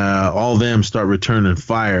then all of them start returning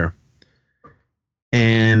fire.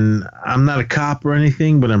 And I'm not a cop or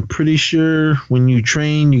anything, but I'm pretty sure when you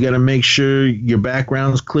train, you got to make sure your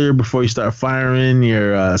background's clear before you start firing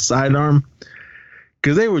your sidearm.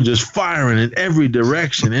 Because they were just firing in every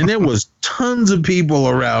direction, and there was tons of people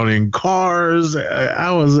around in cars. I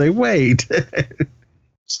was like, wait.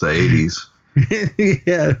 It's the 80s.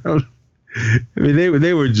 Yeah. I mean,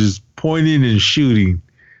 they were just pointing and shooting.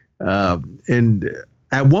 And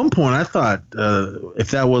at one point, I thought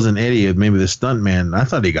if that wasn't Eddie, maybe the stuntman, I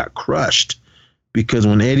thought he got crushed because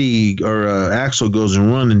when Eddie or Axel goes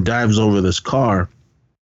and run and dives over this car,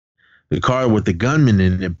 the car with the gunman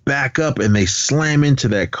in it, back up and they slam into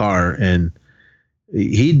that car, and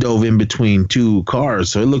he dove in between two cars,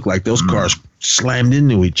 so it looked like those cars slammed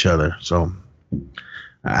into each other. So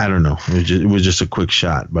I don't know, it was just a quick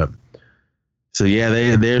shot, but so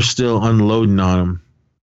yeah, they're still unloading on him.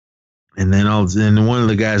 And then one of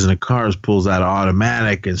the guys in the cars pulls out an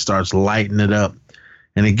automatic and starts lighting it up.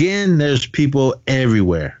 And again, there's people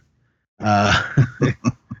everywhere.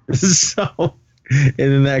 So, and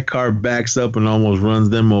then that car backs up and almost runs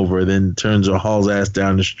them over, then turns or hauls ass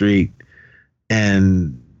down the street.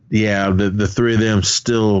 And yeah, the three of them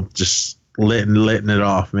still just letting it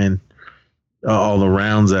off, man. All the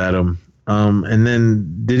rounds at him. And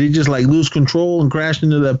then did he just lose control and crash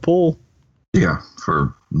into that pole? Yeah,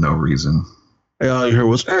 for no reason. All you heard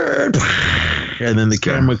was, and then the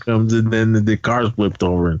camera comes and then the car's flipped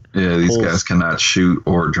over. And yeah, these guys cannot shoot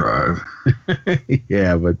or drive.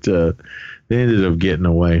 Yeah, but they ended up getting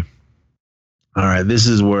away. All right, this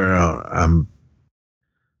is where I'm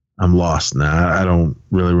lost now. I don't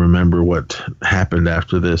really remember what happened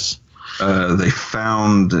after this. Eddie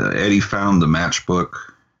found the matchbook.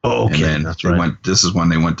 Oh, okay, and then that's right. This is when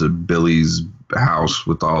they went to Billy's house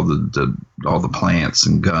with all the plants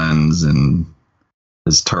and guns and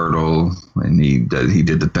his turtle, and he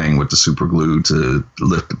did the thing with the super glue to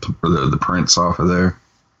lift the prints off of there.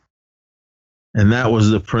 And that was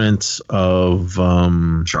the prints of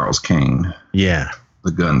Charles King. Yeah,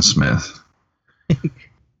 the gunsmith.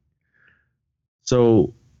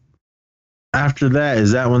 So after that,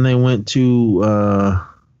 is that when they went to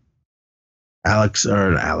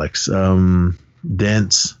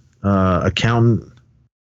Dent's accountant?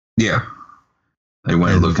 Yeah. They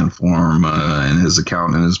went looking for him, and his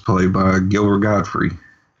accountant is played by Gilbert Godfrey.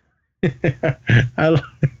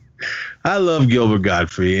 I love Gilbert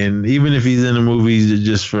Gottfried, and even if he's in the movies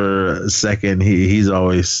just for a second, he's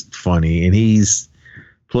always funny, and he's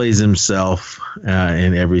plays himself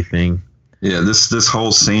in everything. Yeah, this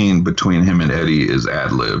whole scene between him and Eddie is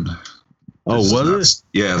ad-libbed. Oh, was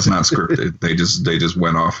it? Yeah, it's not scripted. they just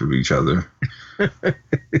went off of each other.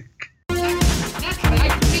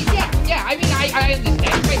 I understand.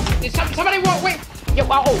 Wait, somebody won't wait. Yeah,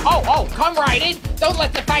 come right in. Don't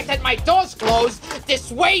let the fact that my door's closed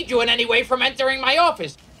dissuade you in any way from entering my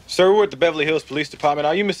office. Sir, we're at the Beverly Hills Police Department.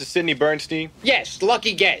 Are you Mr. Sidney Bernstein? Yes,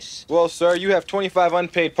 lucky guess. Well, sir, you have 25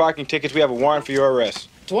 unpaid parking tickets. We have a warrant for your arrest.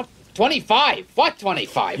 25? What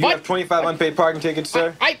 25? You have 25 unpaid parking tickets,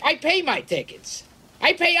 sir? I pay my tickets.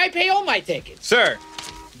 I pay all my tickets. Sir,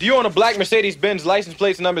 do you own a black Mercedes-Benz license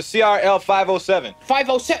plate number CRL 507?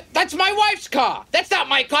 507? That's my wife's car. That's not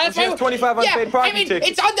my car. That's She has 25 unpaid parking tickets.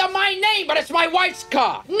 It's under my name, but it's my wife's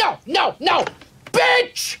car. No,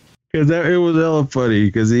 bitch! Because it was hella funny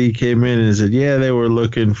because he came in and said, yeah, they were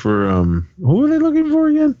looking for, who were they looking for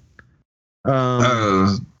again?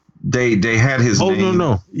 They had his name.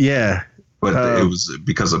 No. Yeah. But it was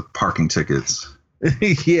because of parking tickets.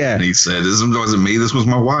 Yeah. And he said, this wasn't me, this was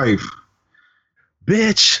my wife.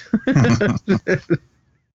 Bitch.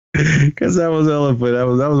 Because that was hella funny. That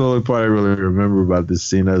was the only part I really remember about this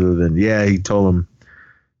scene other than, yeah, he told him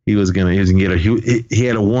he was gonna get he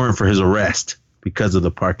had a warrant for his arrest because of the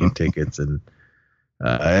parking tickets. And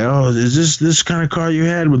is this kind of car you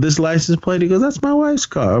had with this license plate? He goes, that's my wife's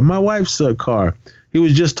car. My wife's car. He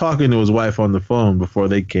was just talking to his wife on the phone before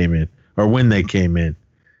they came in, or when they came in,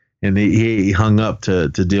 and he hung up to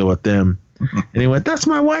deal with them. And he went, that's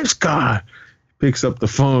my wife's car. Picks up the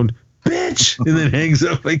phone, bitch, and then hangs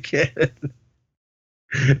up again.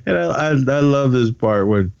 And I love this part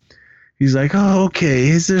when he's like, oh, okay,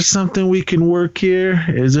 is there something we can work here?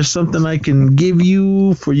 Is there something I can give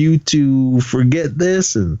you for you to forget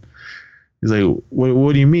this? And he's like,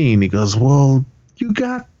 what do you mean? He goes, well, you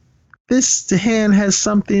got this hand has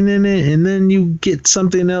something in it, and then you get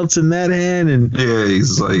something else in that hand, and yeah,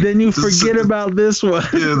 he's like, then you forget about this one.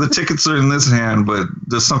 Yeah, the tickets are in this hand, but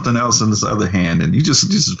there's something else in this other hand, and you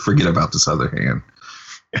just forget about this other hand.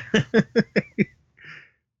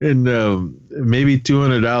 And maybe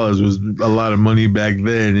 $200 was a lot of money back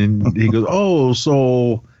then. And he goes, oh,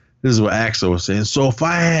 so this is what Axel was saying. So if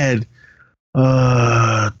I had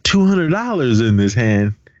 $200 in this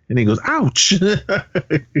hand, and he goes, ouch.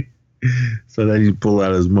 So then he pulled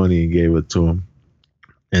out his money and gave it to him.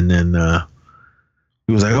 And then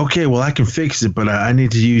he was like, okay, well, I can fix it, but I need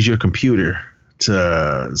to use your computer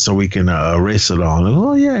so we can erase it all. And I go,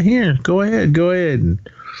 oh, yeah, here, go ahead.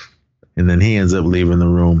 And then he ends up leaving the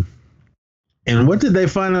room. And what did they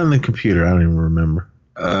find on the computer? I don't even remember.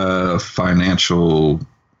 Financial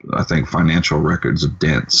records of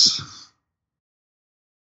dents.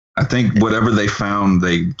 I think whatever they found,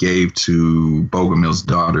 they gave to Bogomil's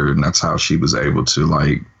daughter, and that's how she was able to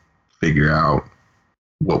like figure out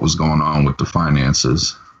what was going on with the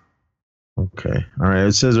finances. Okay. All right.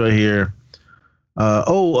 It says right here.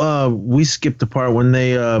 We skipped the part when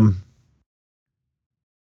they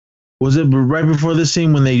was it right before this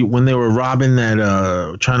scene when they were robbing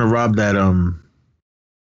that trying to rob that it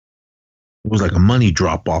was like a money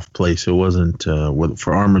drop off place. It wasn't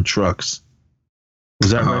for armored trucks. Was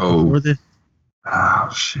that right before this? Oh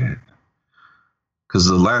shit! Because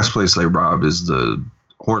the last place they robbed is the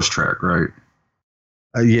horse track, right?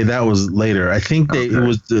 Yeah, that was later. I think it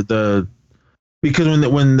was the because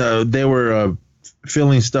when they were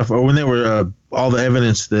filling stuff, or when they were all the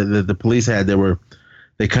evidence that the police had,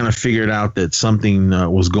 they kind of figured out that something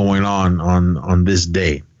was going on this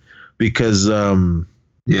day, because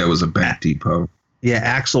it was a bank depot. Yeah,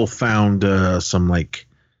 Axel found some like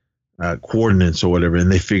coordinates or whatever,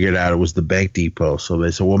 and they figured out it was the bank depot. So they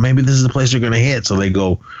said, well, maybe this is the place they're going to hit. So they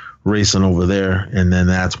go racing over there, and then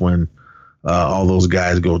that's when all those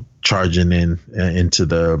guys go charging into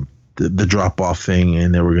the drop off thing,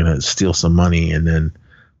 and they were going to steal some money. And then,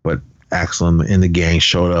 but Axel and the gang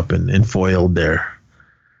showed up and foiled their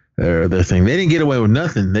thing. They didn't get away with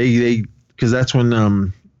nothing. They because that's when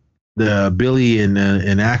the Billy and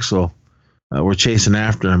Axel were chasing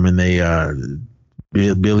after him, and they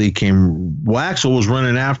Billy came. Well, Axel was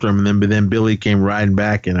running after him, and then Billy came riding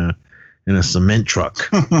back in a cement truck.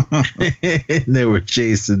 And they were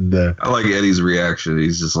chasing the. I like Eddie's reaction.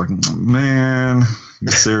 He's just like, man, you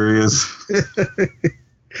serious? This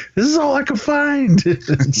is all I could find.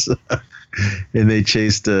 And they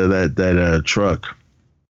chased that truck,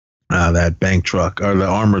 that bank truck or the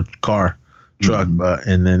armored car truck,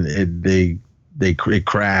 and then it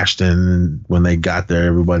crashed, and when they got there,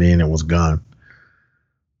 everybody in it was gone.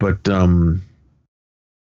 But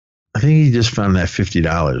I think he just found that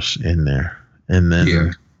 $50 in there, and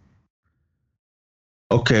then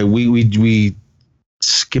okay, we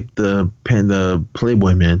skipped the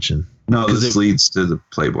Playboy Mansion. No, this leads to the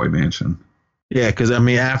Playboy Mansion. Yeah, because I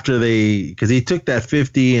mean, because he took that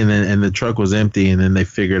 50 and the truck was empty, and then they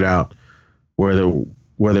figured out where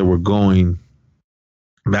they were going.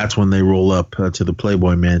 That's when they roll up to the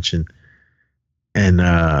Playboy Mansion. And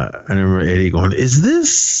I remember Eddie going, "Is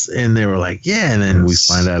this?" And they were like, "Yeah." And then we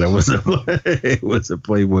find out it was a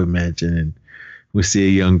Playboy Mansion, and we see a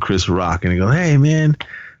young Chris Rock, and he goes, "Hey man,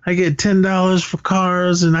 I get $10 for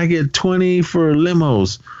cars, and I get 20 for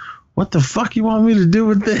limos. What the fuck you want me to do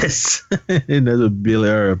with this?" And that's what Billy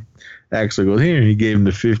or Axel goes, "Here." He gave him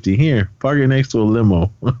the 50. "Here, park it next to a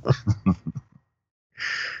limo."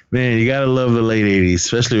 Man, you gotta love the late '80s,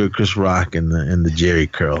 especially with Chris Rock and the Jerry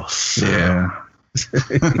curls. Yeah.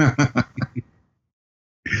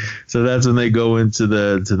 So that's when they go into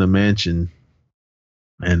the mansion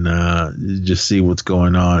and just see what's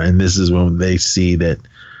going on. And this is when they see that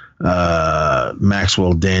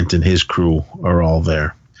Maxwell Dent and his crew are all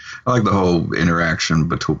there. I like the whole interaction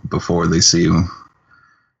before they see him,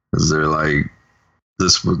 because they're like,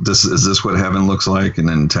 "This is this what heaven looks like?" And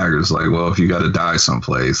then Taggart's like, "Well, if you got to die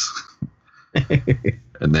someplace."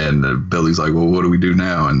 And then Billy's like, "Well, what do we do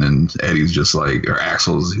now?" And then Eddie's just like, or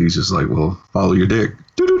he's just like, "Well, follow your dick."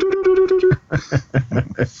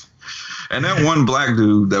 And that one black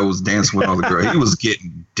dude that was dancing with all the girls, he was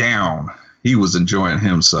getting down. He was enjoying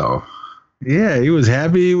himself. Yeah, he was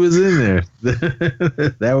happy he was in there.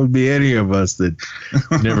 That would be any of us that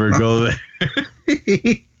never go there.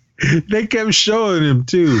 They kept showing him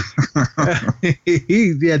too.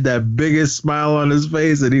 He had that biggest smile on his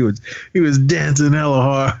face, and he was dancing hella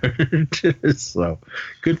hard. So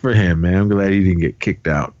good for him, man. I'm glad he didn't get kicked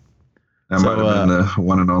out. That might have been the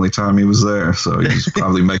one and only time he was there, so he was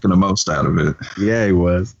probably making the most out of it. Yeah, he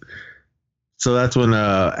was. So that's when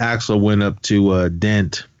Axel went up to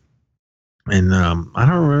Dent, and I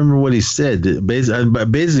don't remember what he said.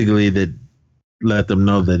 Basically, that let them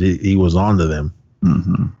know that he was onto them.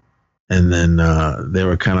 Mm-hmm. And then they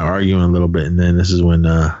were kind of arguing a little bit, and then this is when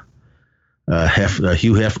Hugh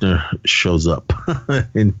Hefner shows up,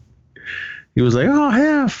 and he was like,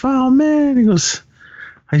 "Oh man," he goes,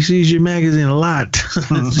 "I use your magazine a lot."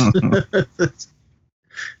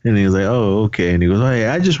 And he was like, "Oh, okay." And he goes, "Hey,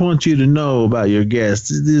 I just want you to know about your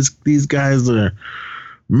guests. These guys are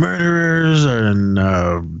murderers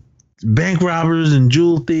and bank robbers and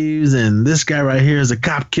jewel thieves, and this guy right here is a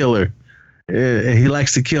cop killer. He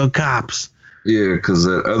likes to kill cops." Yeah, because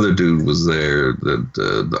that other dude was there,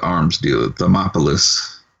 the arms dealer,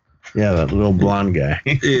 Thermopolis. Yeah, that little blonde guy.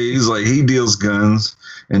 Yeah, he's like, he deals guns,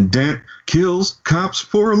 and Dent kills cops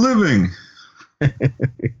for a living. Well,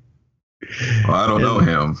 I don't know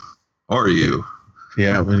him or you.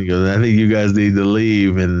 Yeah, when he goes, "I think you guys need to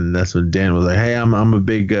leave," and that's when Dan was like, "Hey, I'm a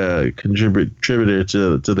big contributor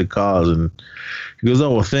to the cause," and he goes,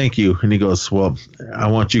 "Oh well, thank you," and he goes, "Well, I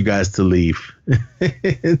want you guys to leave."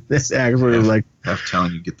 This actually was like, "I'm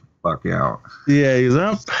telling you, get the fuck out." Yeah, he's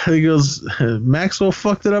up. He goes, "Maxwell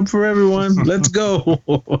fucked it up for everyone. Let's go."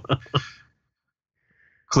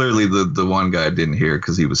 Clearly, the one guy didn't hear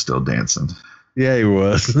because he was still dancing. Yeah, he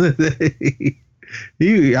was.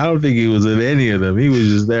 I don't think he was in any of them. He was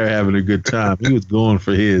just there having a good time. He was going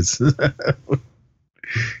for his.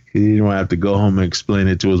 He didn't want to have to go home and explain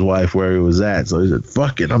it to his wife where he was at. So he said,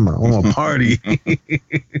 "Fuck it, I'm a party."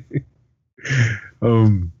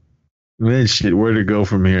 Man, shit, where to go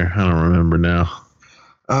from here? I don't remember now.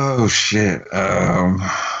 Oh shit. I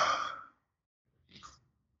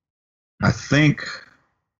think,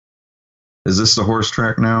 is this the horse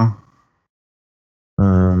track now?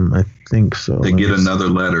 I think so. They get another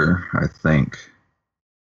letter, I think.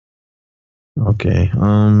 Okay.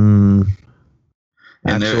 And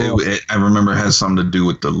I remember it has something to do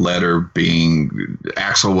with the letter being,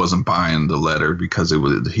 Axel wasn't buying the letter because it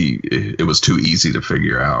was too easy to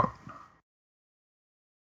figure out.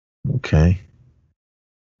 Okay.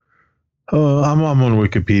 I'm on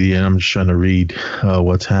Wikipedia and I'm just trying to read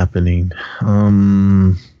what's happening.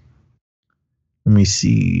 Let me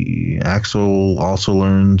see. Axel also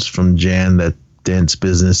learns from Jan that Dent's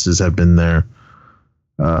businesses have been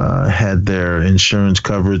had their insurance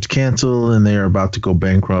coverage canceled, and they are about to go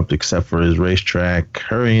bankrupt except for his racetrack.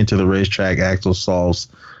 Hurrying to the racetrack, Axel solves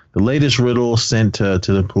the latest riddle sent to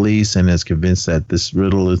the police and is convinced that this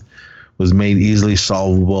riddle was made easily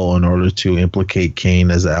solvable in order to implicate Kane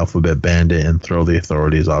as the alphabet bandit and throw the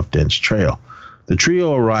authorities off Dent's trail. The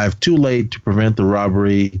trio arrived too late to prevent the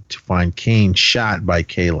robbery to find Kane shot by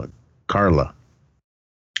Carla.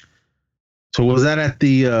 So was that at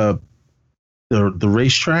the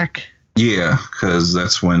racetrack? Yeah, because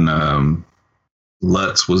that's when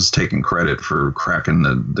Lutz was taking credit for cracking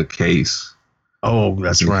the case. Oh,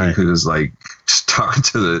 that's right. He was like just talking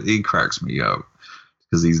to he cracks me up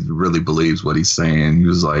because he really believes what he's saying. He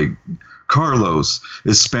was like, Carlos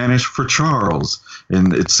is Spanish for Charles,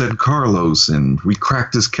 and it said Carlos, and we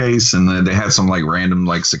cracked his case, and then they had some like random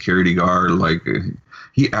like security guard like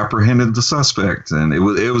he apprehended the suspect, and it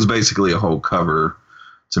was basically a whole cover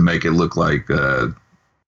to make it look like what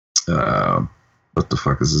the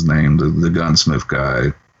fuck is his name, the gunsmith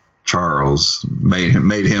guy, Charles, made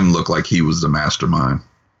him look like he was the mastermind.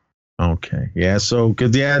 Okay, yeah. So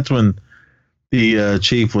because that's when the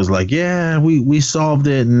chief was like, yeah, we solved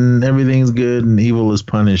it and everything's good and evil is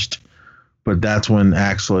punished. But that's when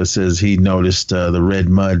Axel says he noticed the red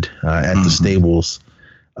mud at the stables,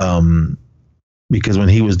 because when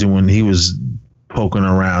he was poking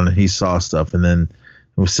around and he saw stuff, and then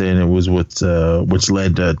it was saying it was which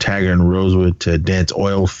led Taggart and Rosewood to Dent's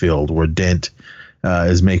oil field, where Dent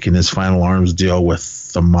is making his final arms deal with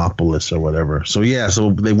Thermopolis or whatever. So yeah,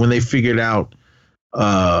 when they figured out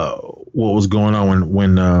what was going on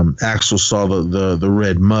when Axel saw the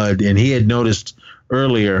red mud, and he had noticed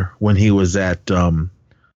earlier when he was at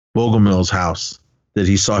Bogomil's house that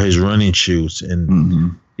he saw his running shoes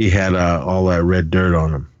and he had all that red dirt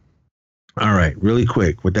on him. All right, really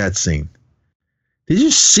quick with that scene. Did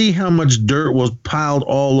you see how much dirt was piled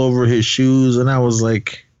all over his shoes? And I was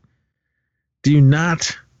like, do you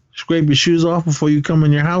not scrape your shoes off before you come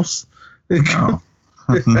in your house? No,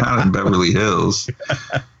 not in Beverly Hills.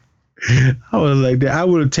 I was like, I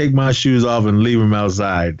would have taken my shoes off and leave them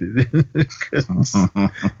outside. It's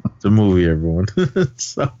a movie, everyone.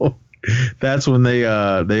 So that's when they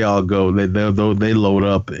all go. They load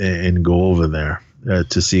up and go over there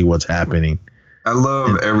to see what's happening. I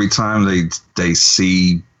love every time they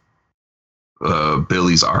see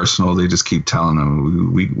Billy's arsenal. They just keep telling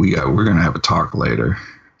him we're gonna have a talk later.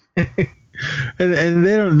 and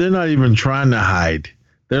they're not even trying to hide.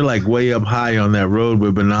 They're like way up high on that road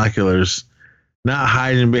with binoculars, not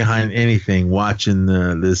hiding behind anything, watching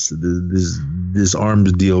this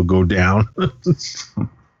arms deal go down.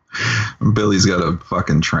 Billy's got a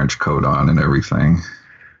fucking trench coat on and everything.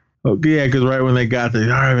 Oh, yeah, because right when they got there,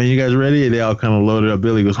 all right, man, you guys ready? They all kind of loaded up.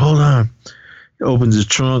 Billy goes, hold on. He opens his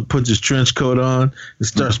trunk, puts his trench coat on, and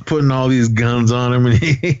starts putting all these guns on him. And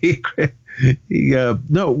he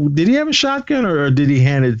no, did he have a shotgun or did he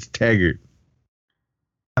hand it to Taggart?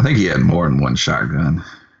 I think he had more than one shotgun.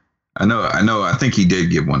 I know. I think he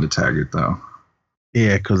did give one to Taggart, though.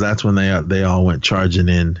 Yeah, because that's when they all went charging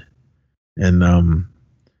in, and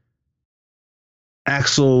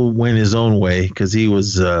Axel went his own way because he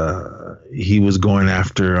was going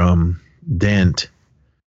after Dent,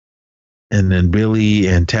 and then Billy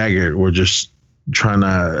and Taggart were just trying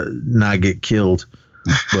to not get killed.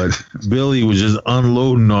 But Billy was just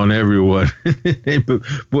unloading on everyone.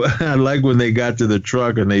 But I like when they got to the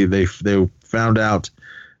truck and they found out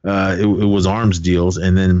it was arms deals,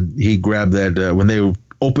 and then he grabbed that when they were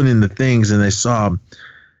opening the things and they saw,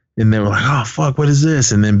 and they were like, "Oh fuck, what is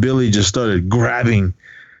this?" And then Billy just started grabbing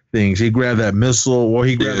things. He grabbed that missile, or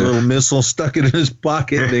he grabbed a little missile, stuck it in his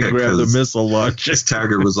pocket, and then grabbed the missile launcher.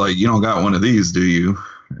 Taggart was like, "You don't got one of these, do you?"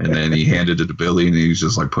 And then he handed it to Billy, and he was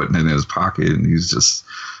just like putting it in his pocket, and he's just,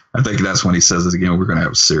 I think that's when he says it again, we're going to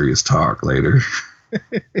have serious talk later.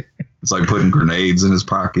 It's like putting grenades in his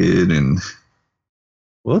pocket. And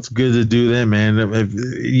well, it's good to do that, man. If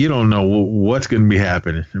you don't know what's going to be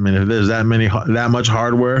happening. I mean, if there's that much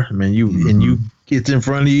hardware, I mean, you it's in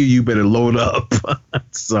front of you, you better load up.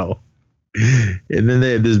 So, and then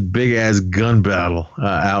they had this big ass gun battle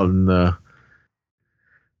out in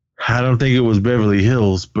I don't think it was Beverly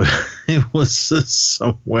Hills, but it was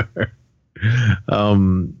somewhere.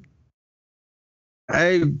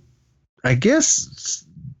 I guess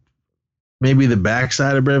maybe the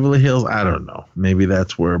backside of Beverly Hills. I don't know. Maybe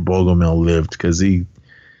that's where Bogomil lived, because he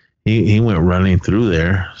went running through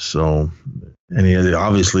there. So, and he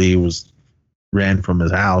obviously ran from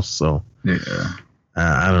his house. So yeah,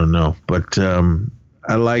 I don't know. But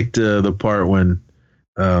I liked the part when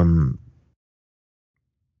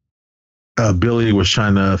Billy was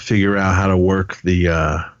trying to figure out how to work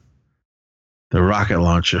the rocket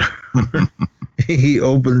launcher. He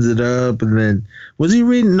opens it up, and then was he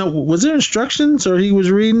reading? No, was there instructions, or he was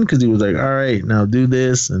reading? Because he was like, "All right, now do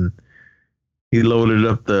this," and he loaded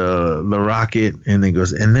up the rocket, and then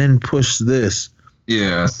goes, and then push this.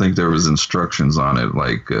 Yeah, I think there was instructions on it,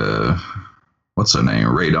 like what's her name,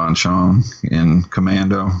 Radon Chong in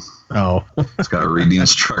Commando. Oh, it's got to read the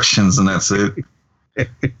instructions, and that's it.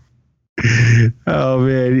 Oh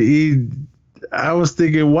man, I was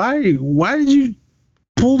thinking, why did you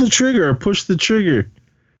pull the trigger or push the trigger?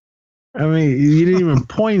 I mean, you didn't even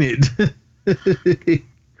point it.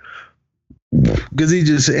 Because he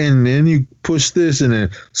just, and then you push this, and then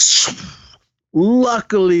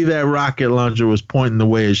luckily that rocket launcher was pointing the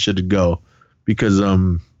way it should go, because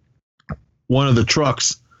one of the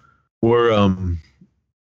trucks were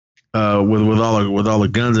with all the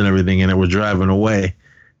guns and everything, and it was driving away,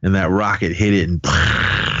 and that rocket hit it and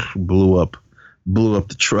blew up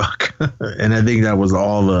the truck. And I think that was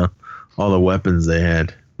all the weapons they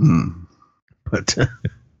had. But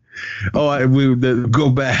go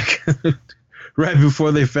back. Right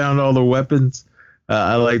before they found all the weapons,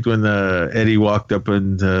 I liked when Eddie walked up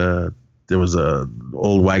and there was a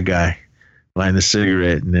old white guy lighting a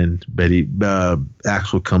cigarette, and then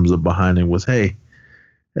Axel comes up behind him and was, "Hey,"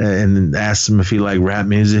 and then asks him if he liked rap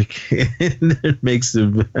music, and it makes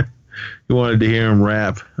him. He wanted to hear him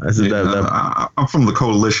rap. I said, I'm from the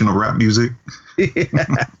coalition of rap music. Yeah.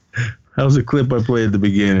 That was a clip I played at the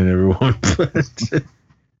beginning, everyone.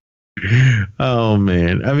 Oh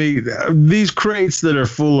man, I mean, these crates that are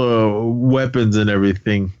full of weapons and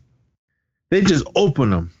everything, they just open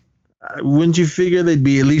them. Wouldn't you figure they'd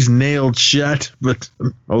be at least nailed shut? But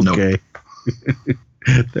okay. Nope.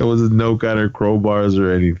 There was no kind of crowbars or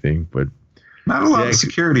anything, but not a lot of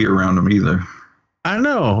security around them either. I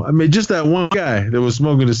know. I mean, just that one guy that was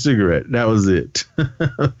smoking a cigarette. That was it.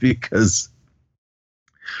 Because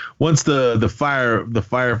once the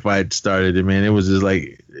firefight started, I mean, it was just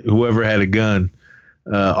like whoever had a gun,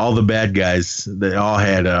 all the bad guys, they all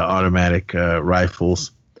had automatic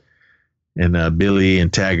rifles, and Billy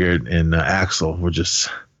and Taggart and Axel were just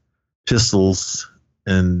pistols,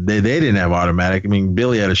 and they didn't have automatic. I mean,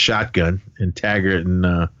 Billy had a shotgun, and Taggart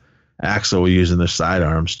and Axel were using their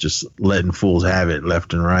sidearms, just letting fools have it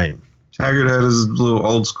left and right. Taggart had his little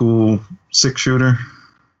old school 6-shooter.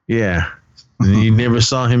 Yeah. And you never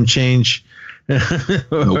saw him change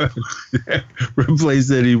or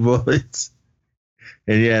replace any bullets.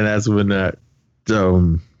 And yeah, that's when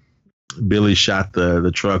Billy shot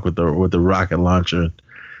the truck with the rocket launcher.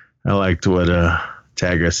 I liked what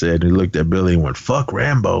Taggart said. He looked at Billy and went, "Fuck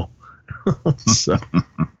Rambo." So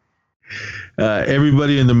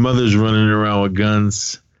everybody and the mother's running around with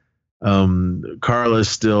guns.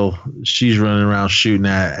 Carla's she's running around shooting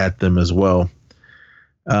at them as well.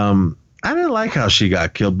 I didn't like how she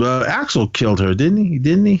got killed, but Axel killed her,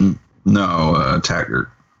 didn't he? No,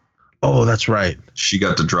 Taggart. Oh, that's right. She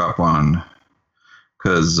got the drop on,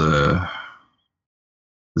 because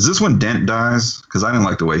is this when Dent dies? Because I didn't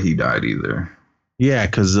like the way he died either. Yeah,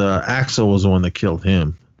 because Axel was the one that killed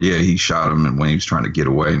him. Yeah, he shot him when he was trying to get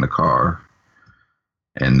away in the car.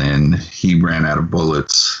 And then he ran out of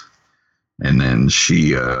bullets. And then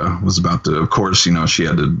she was about to, of course, she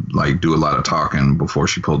had to do a lot of talking before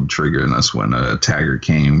she pulled the trigger. And that's when Taggart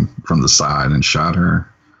came from the side and shot her.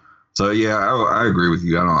 So, yeah, I agree with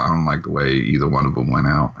you. I don't like the way either one of them went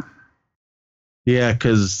out. Yeah,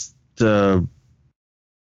 because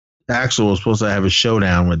Axel was supposed to have a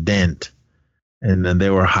showdown with Dent. And then they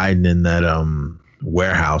were hiding in that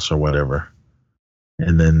warehouse or whatever.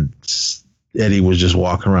 And then Eddie was just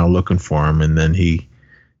walking around looking for him. And then he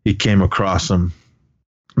came across him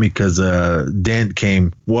because Dent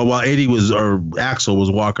came. Well, while Axel was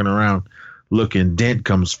walking around looking, Dent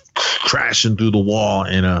comes crashing through the wall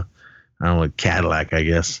in a Cadillac, I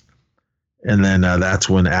guess. And then that's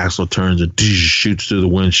when Axel turns and shoots through the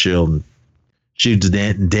windshield and shoots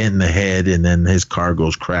Dent in the head, and then his car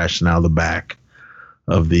goes crashing out the back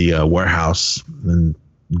of the warehouse, and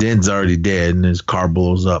Dent's already dead, and his car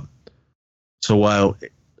blows up. So while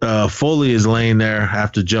Foley is laying there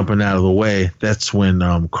after jumping out of the way, that's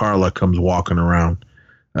when Carla comes walking around,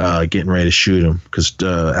 getting ready to shoot him, because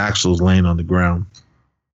Axel's laying on the ground.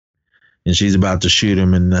 And she's about to shoot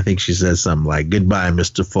him, and I think she says something like, "Goodbye,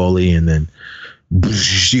 Mr. Foley," and then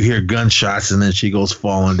you hear gunshots, and then she goes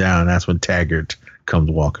falling down. That's when Taggart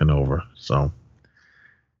comes walking over. So,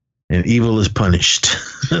 and evil is punished.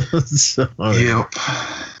 So, yep.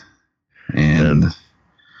 And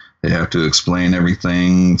they have to explain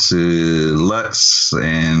everything to Lutz,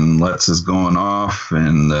 and Lutz is going off,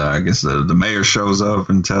 and I guess the mayor shows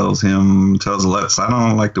up and tells Lutz, "I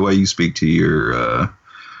don't like the way you speak to your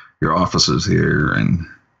officers here," and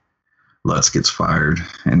Lutz gets fired.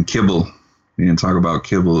 And Kibble, we didn't talk about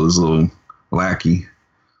Kibble, his little lackey.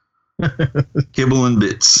 Kibble and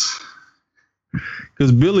Bits.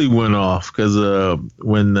 Because Billy went off, because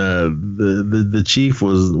when the chief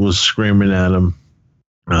was screaming at him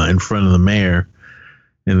in front of the mayor,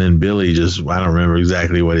 And then Billy I don't remember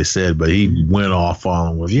exactly what he said, but he went off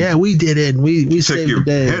on him with, yeah, we did it. And we Took saved your the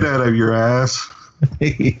day. head out of your ass.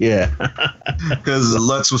 Yeah. Because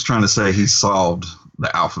Lutz was trying to say he solved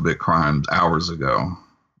the alphabet crimes hours ago.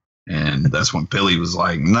 And that's when Billy was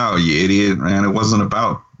like, no, you idiot, man. It wasn't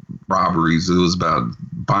about robberies. It was about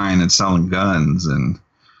buying and selling guns. And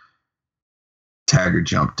Taggart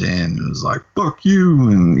jumped in and was like, fuck you.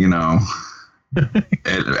 And,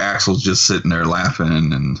 and Axel's just sitting there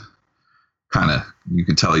laughing and kind of, you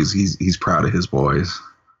can tell he's proud of his boys.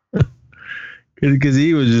 Because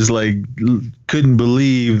he was just like, couldn't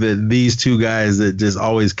believe that these two guys that just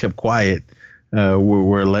always kept quiet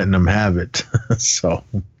were letting them have it. So,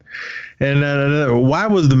 and why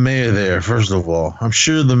was the mayor there, first of all? I'm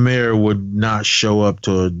sure the mayor would not show up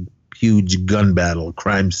to a huge gun battle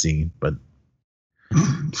crime scene, but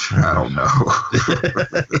I don't know.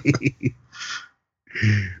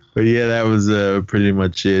 But yeah, that was pretty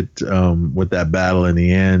much it with that battle in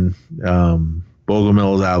the end.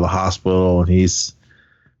 Bogomil's out of the hospital, and he's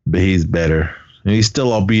better. And he's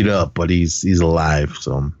still all beat up, but he's alive.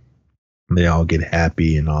 So they all get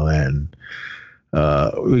happy and all that. And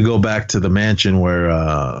we go back to the mansion where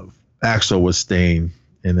Axel was staying,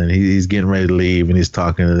 and then he's getting ready to leave, and he's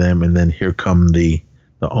talking to them, and then here come the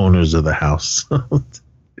owners of the house.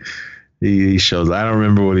 He shows. I don't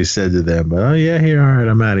remember what he said to them, but oh yeah, here, all right,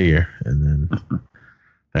 I'm out of here, and then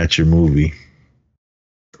that's your movie.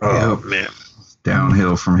 Oh man,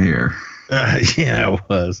 downhill from here. Yeah, it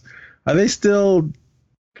was. Are they still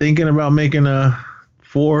thinking about making a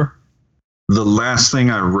 4? The last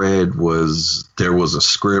thing I read was there was a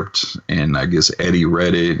script, and I guess Eddie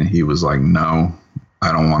read it, and he was like, "No,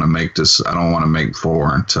 I don't want to make this. I don't want to make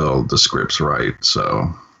 4 until the script's right."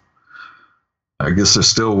 So I guess they're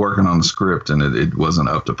still working on the script, and it wasn't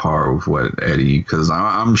up to par with what Eddie, because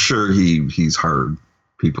I'm sure he's heard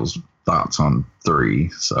people's thoughts on 3.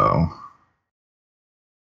 So,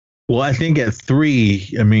 well, I think at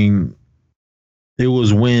 3, I mean, it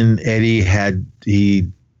was when Eddie he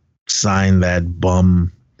signed that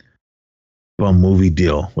bum movie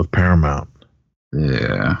deal with Paramount.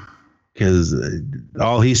 Yeah, because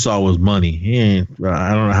all he saw was money. He ain't.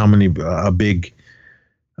 I don't know how many a big.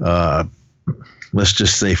 Let's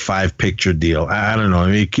just say 5-picture deal. I don't know.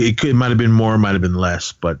 I mean, it might have been more, it might have been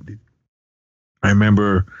less, but I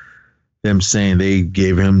remember them saying they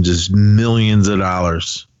gave him just millions of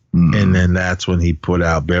dollars, and then that's when he put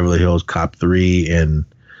out Beverly Hills Cop 3 and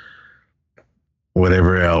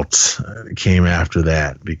whatever else came after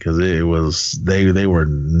that, because it was they were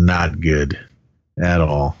not good at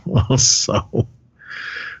all. So.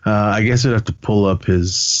 I guess I'd have to pull up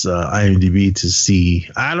his IMDb to see.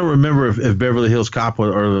 I don't remember if Beverly Hills Cop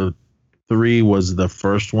or 3 was the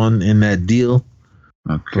first one in that deal.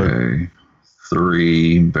 Okay.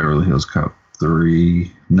 3, Beverly Hills Cop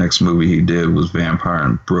 3. Next movie he did was Vampire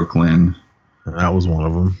in Brooklyn. That was one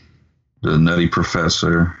of them. The Nutty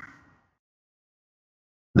Professor.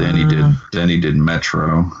 Then he did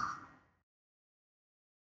Metro.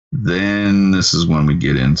 Then this is when we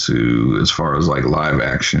get into, as far as like live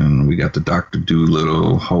action, we got the Dr.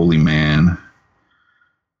 Dolittle, Holy Man.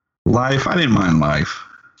 Life, I didn't mind Life.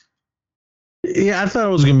 Yeah, I thought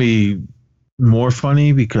it was going to be more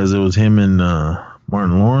funny because it was him and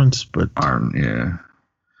Martin Lawrence, but Martin, yeah.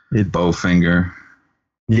 Bowfinger.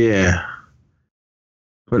 Yeah.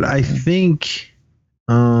 But I think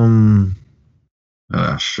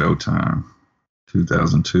Showtime.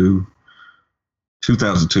 2002.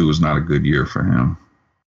 2002 was not a good year for him.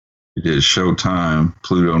 He did Showtime,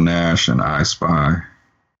 Pluto Nash, and I Spy.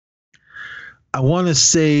 I want to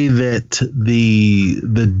say that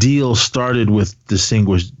the deal started with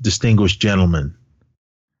Distinguished Gentleman.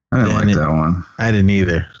 I didn't like that one. I didn't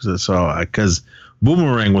either. So because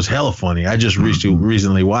Boomerang was hella funny. I just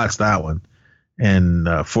recently watched that one, and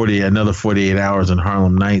another 48 Hours and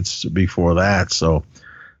Harlem Nights before that. So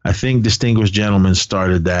I think Distinguished Gentleman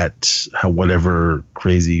started that whatever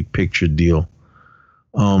crazy picture deal.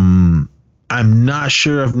 I'm not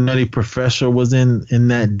sure if Nutty Professor was in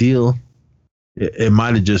that deal. It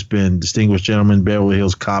might have just been Distinguished Gentleman, Beverly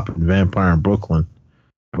Hills Cop, and Vampire in Brooklyn.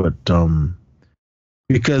 But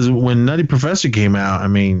because when Nutty Professor came out, I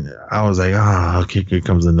mean, I was like, okay, here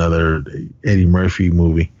comes another Eddie Murphy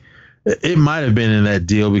movie. It might have been in that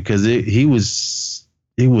deal because he was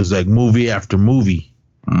like movie after movie.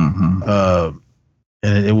 Mm-hmm.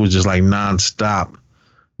 And it was just like nonstop.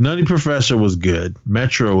 Nutty Professor was good.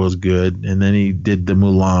 Metro was good. And then he did the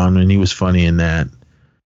Mulan, and he was funny in that.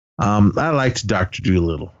 I liked Dr.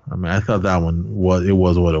 Dolittle. I mean, I thought that one was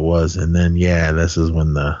what it was. And then, yeah, this is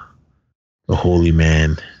when the Holy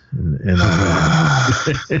Man And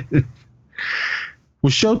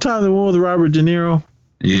was Showtime the one with Robert De Niro?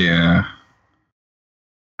 Yeah.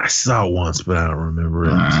 I saw it once, but I don't remember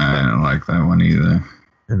it. I didn't like that one either.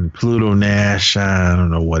 And Pluto Nash, I don't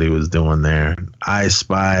know what he was doing there. I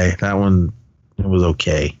Spy, that one, it was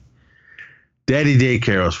okay. Daddy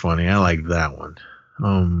Daycare was funny. I liked that one.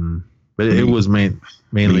 But it was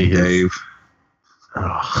mainly his. Dave.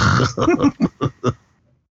 Oh.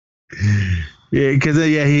 Yeah, because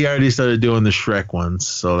he already started doing the Shrek ones,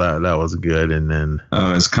 so that was good. And then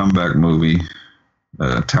His comeback movie,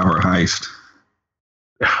 Tower Heist.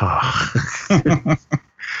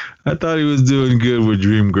 I thought he was doing good with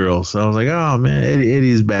Dreamgirls, so I was like, "Oh man,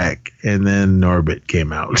 Eddie's back." And then Norbit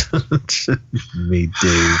came out. Me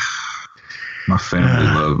too. My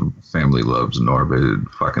family loves Norbit. It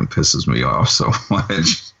fucking pisses me off so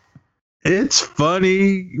much. It's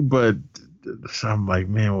funny, but I'm like,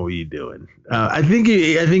 man, what were you doing? I think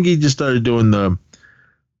he just started doing the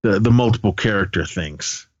multiple character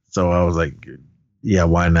things. So I was like, yeah,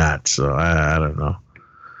 why not? So I don't know.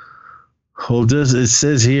 Well, it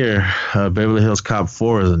says here, Beverly Hills Cop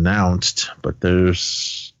 4 is announced, but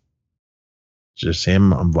there's just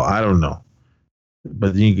him. I don't know.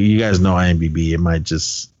 But you guys know IMDb. It might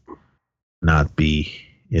just not be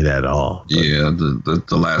it at all. But yeah,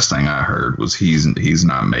 the last thing I heard was he's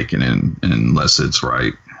not making it unless it's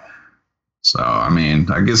right. So, I mean,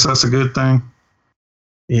 I guess that's a good thing.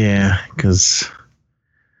 Yeah, because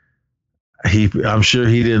I'm sure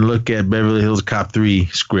he didn't look at Beverly Hills Cop 3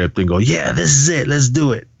 script and go, yeah, this is it. Let's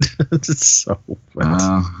do it. It's so funny.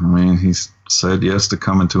 I mean, he said yes to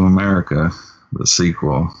Coming to America, the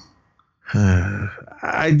sequel.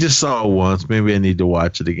 I just saw it once. Maybe I need to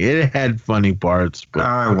watch it again. It had funny parts. But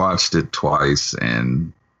I watched it twice,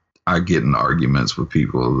 and I get in arguments with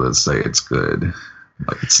people that say it's good.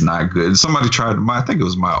 Like, it's not good. Somebody I think it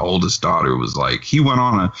was my oldest daughter, was like, he went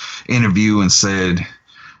on an interview and said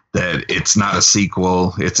that it's not a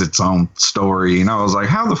sequel, it's its own story. And I was like,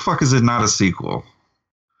 how the fuck is it not a sequel?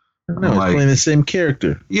 No, it's playing the same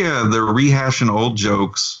character. Yeah, they're rehashing old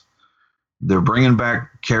jokes. They're bringing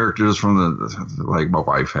back characters from like, my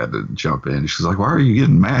wife had to jump in. She's like, why are you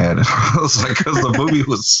getting mad? And I was like, because the movie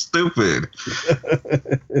was stupid.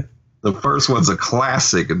 The first one's a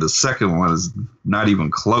classic, and the second one is not even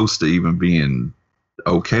close to even being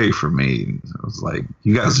okay for me. I was like,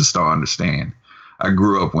 you guys just don't understand. I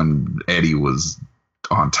grew up when Eddie was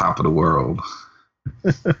on top of the world.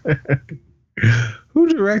 Who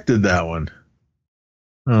directed that one?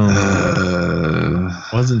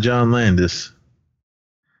 Wasn't John Landis?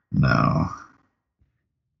 No.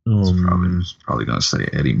 Probably going to say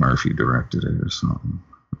Eddie Murphy directed it or something.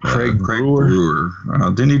 Craig Brewer.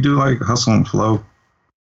 Didn't he do like Hustle and Flow?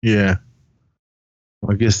 Yeah.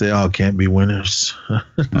 Well, I guess they all can't be winners.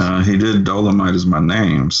 He did Dolomite Is My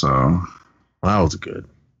Name, so. Well, that was good.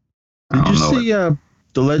 Did you see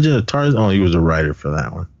The Legend of Tarzan? Oh, he was a writer for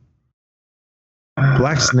that one.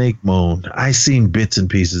 Black Snake Moan. I seen bits and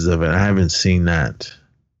pieces of it. I haven't seen that.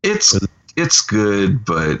 It's good,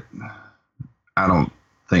 but I don't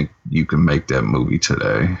think you can make that movie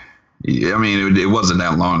today. I mean, it wasn't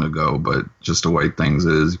that long ago, but just the way things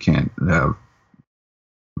is, you can't have,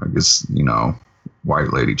 I guess,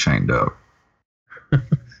 white lady chained up.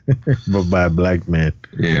 But by a black man.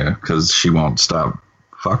 Yeah, because she won't stop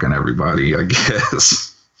fucking everybody, I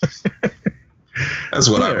guess. That's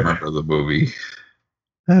what I remember of the movie.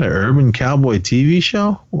 That an Urban Cowboy TV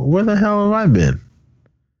show? Where the hell have I been?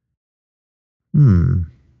 I'm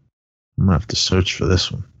gonna have to search for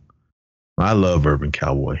this one. I love Urban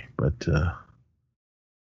Cowboy, but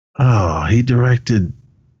he directed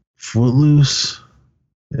Footloose.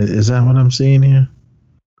 Is that what I'm seeing here?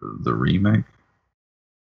 The remake?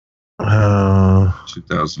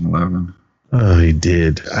 2011. Oh, he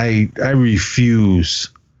did. I refuse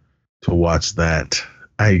to watch that.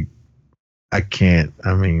 I can't.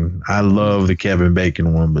 I mean, I love the Kevin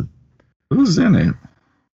Bacon one, but who's in it?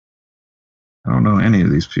 I don't know any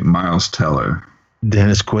of these people. Miles Teller.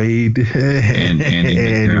 Dennis Quaid. And Andy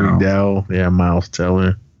McDowell. Yeah, Miles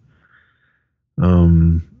Teller.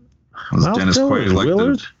 Was Miles Dennis Teller Quaid like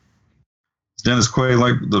Willard? Dennis Quaid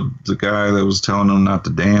like the guy that was telling them not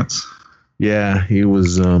to dance? Yeah, he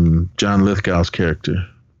was John Lithgow's character.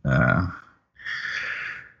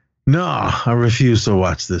 No, I refuse to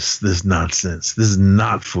watch this nonsense. This is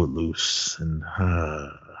not Footloose. And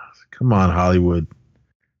come on, Hollywood,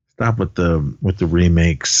 stop with the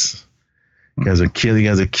remakes. You guys are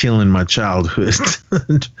killing my childhood.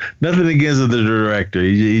 Nothing against the director.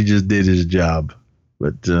 He just did his job.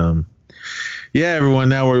 But yeah, everyone.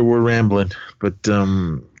 Now we're rambling. But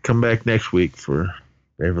come back next week for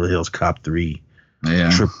Beverly Hills Cop 3.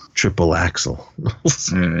 Yeah. Triple Axel.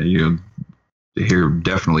 Yeah, you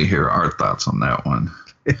definitely hear our thoughts on that one.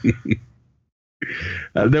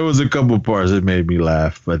 There was a couple parts that made me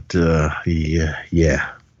laugh, but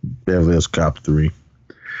yeah. Beverly Hills Cop 3.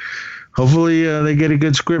 Hopefully they get a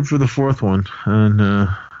good script for the fourth one. And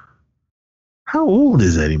how old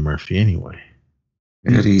is Eddie Murphy anyway?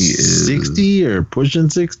 Eddie is 60 or pushing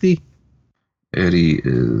 60? Eddie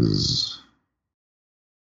is.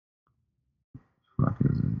 Fuck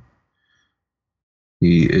is it?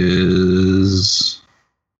 He is.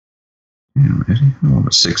 Damn,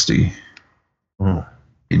 Eddie, 60. Oh.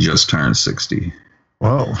 He just turned 60.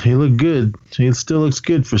 Well, he looked good. He still looks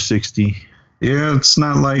good for 60. Yeah, it's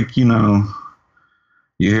not like, you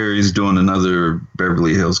hear he's doing another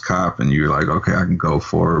Beverly Hills Cop and you're like, okay, I can go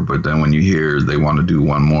for it. But then when you hear they want to do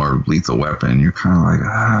one more Lethal Weapon, you're kind of like,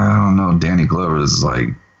 I don't know. Danny Glover is like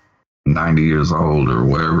 90 years old or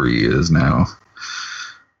whatever he is now.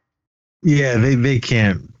 Yeah, they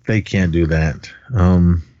can't do that.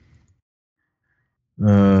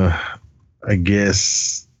 I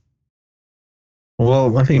guess.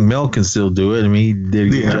 Well, I think Mel can still do it. I mean, he did a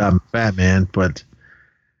good job in Batman, but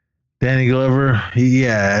Danny Glover,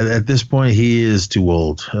 at this point, he is too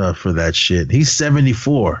old for that shit. He's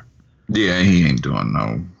 74. Yeah, he ain't doing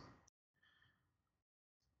no.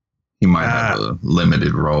 He might have a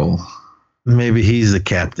limited role. Maybe he's the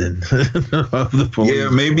captain of the police. Yeah,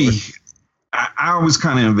 maybe. I always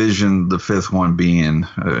kind of envisioned the fifth one being,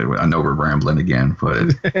 I know we're rambling again,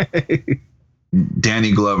 but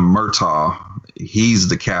Danny Glover, Murtaugh, he's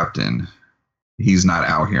the captain. He's not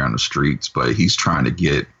out here on the streets, but he's trying to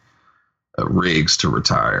get Riggs to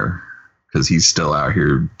retire because he's still out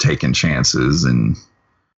here taking chances. And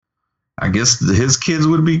I guess his kids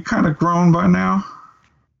would be kind of grown by now.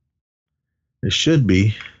 It should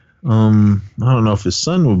be. I don't know if his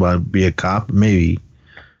son would be a cop, maybe.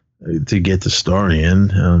 To get the story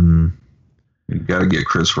in. You got to get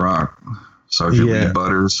Chris Rock, Sergeant Lee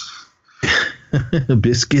Butters.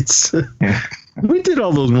 Biscuits. We did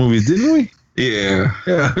all those movies, didn't we? Yeah.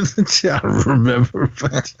 I don't remember.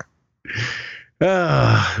 But,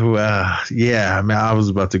 yeah, I mean, I was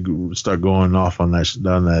about to start going off on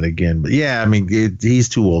that again. But yeah, I mean, he's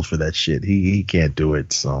too old for that shit. He can't do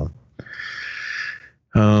it. So,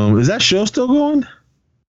 is that show still going?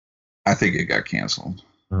 I think it got canceled.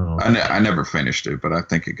 Oh. I never finished it, but I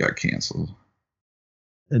think it got canceled.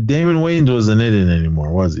 Damon Wayans wasn't in it anymore,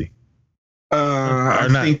 was he?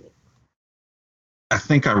 I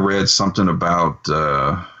think I read something about.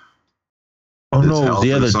 Oh no, it was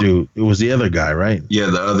the other dude. It was the other guy, right? Yeah,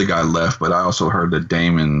 the other guy left, but I also heard that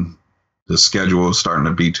Damon, the schedule was starting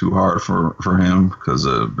to be too hard for him because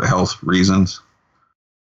of health reasons.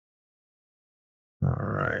 All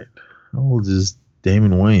right, how old is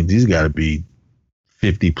Damon Wayans? He's got to be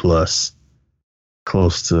 50 plus,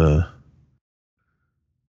 close to.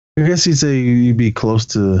 I guess you'd be close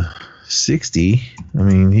to 60. I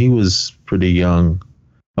mean, he was pretty young.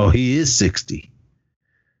 Oh, he is 60.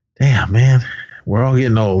 Damn, man, we're all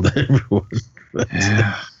getting old, everyone.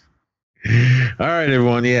 Yeah. All right,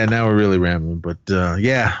 everyone. Yeah, now we're really rambling, but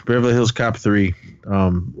Beverly Hills Cop 3.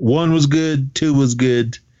 1 was good, 2 was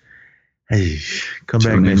good. Hey, come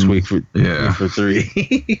back next week for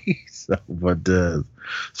 3. So, but as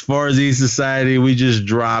far as E Society, we just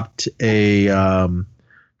dropped a kind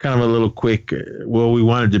of a little quick. Well, we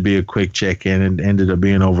wanted to be a quick check-in and ended up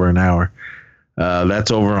being over an hour.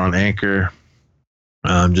 That's over on Anchor.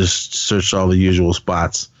 Just search all the usual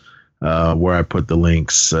spots where I put the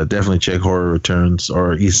links. Definitely check Horror Returns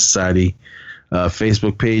or E Society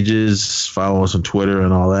Facebook pages. Follow us on Twitter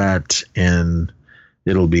and all that, and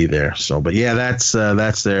it'll be there. So, but yeah, that's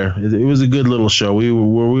there. It was a good little show. We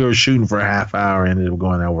were shooting for a half hour and ended up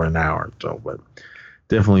going over an hour. So, but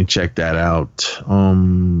definitely check that out.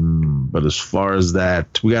 But as far as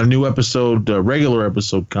that, we got a new episode, a regular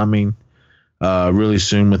episode coming really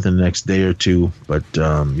soon, within the next day or two. But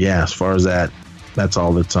as far as that, that's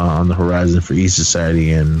all that's on the horizon for E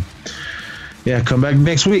Society. And yeah, come back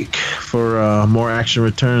next week for more Action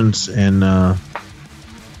Returns. And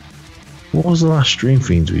what was the last Stream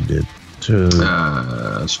Fiends we did?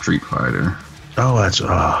 Street Fighter. Oh, that's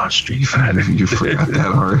Street Fighter. You forgot that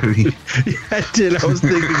already. Yeah, I did. I was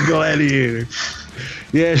thinking Gladiator.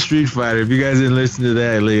 Yeah, Street Fighter. If you guys didn't listen to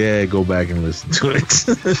that, go back and listen to it.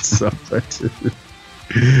 So,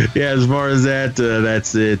 as far as that,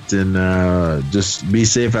 that's it. And just be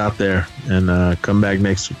safe out there, and come back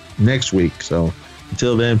next week. So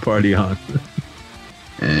until then, party on.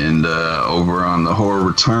 And And over on the Horror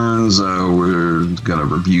Returns, we're going to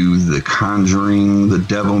review The Conjuring, The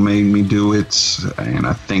Devil Made Me Do It. And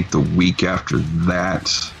I think the week after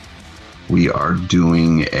that, we are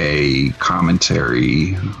doing a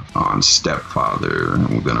commentary on Stepfather. And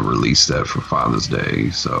we're going to release that for Father's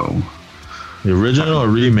Day. So, the original or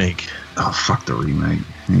remake? Oh, fuck the remake.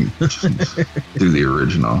 Do the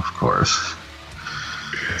original, of course.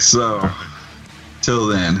 So, till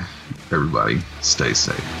then, everybody, stay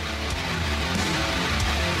safe.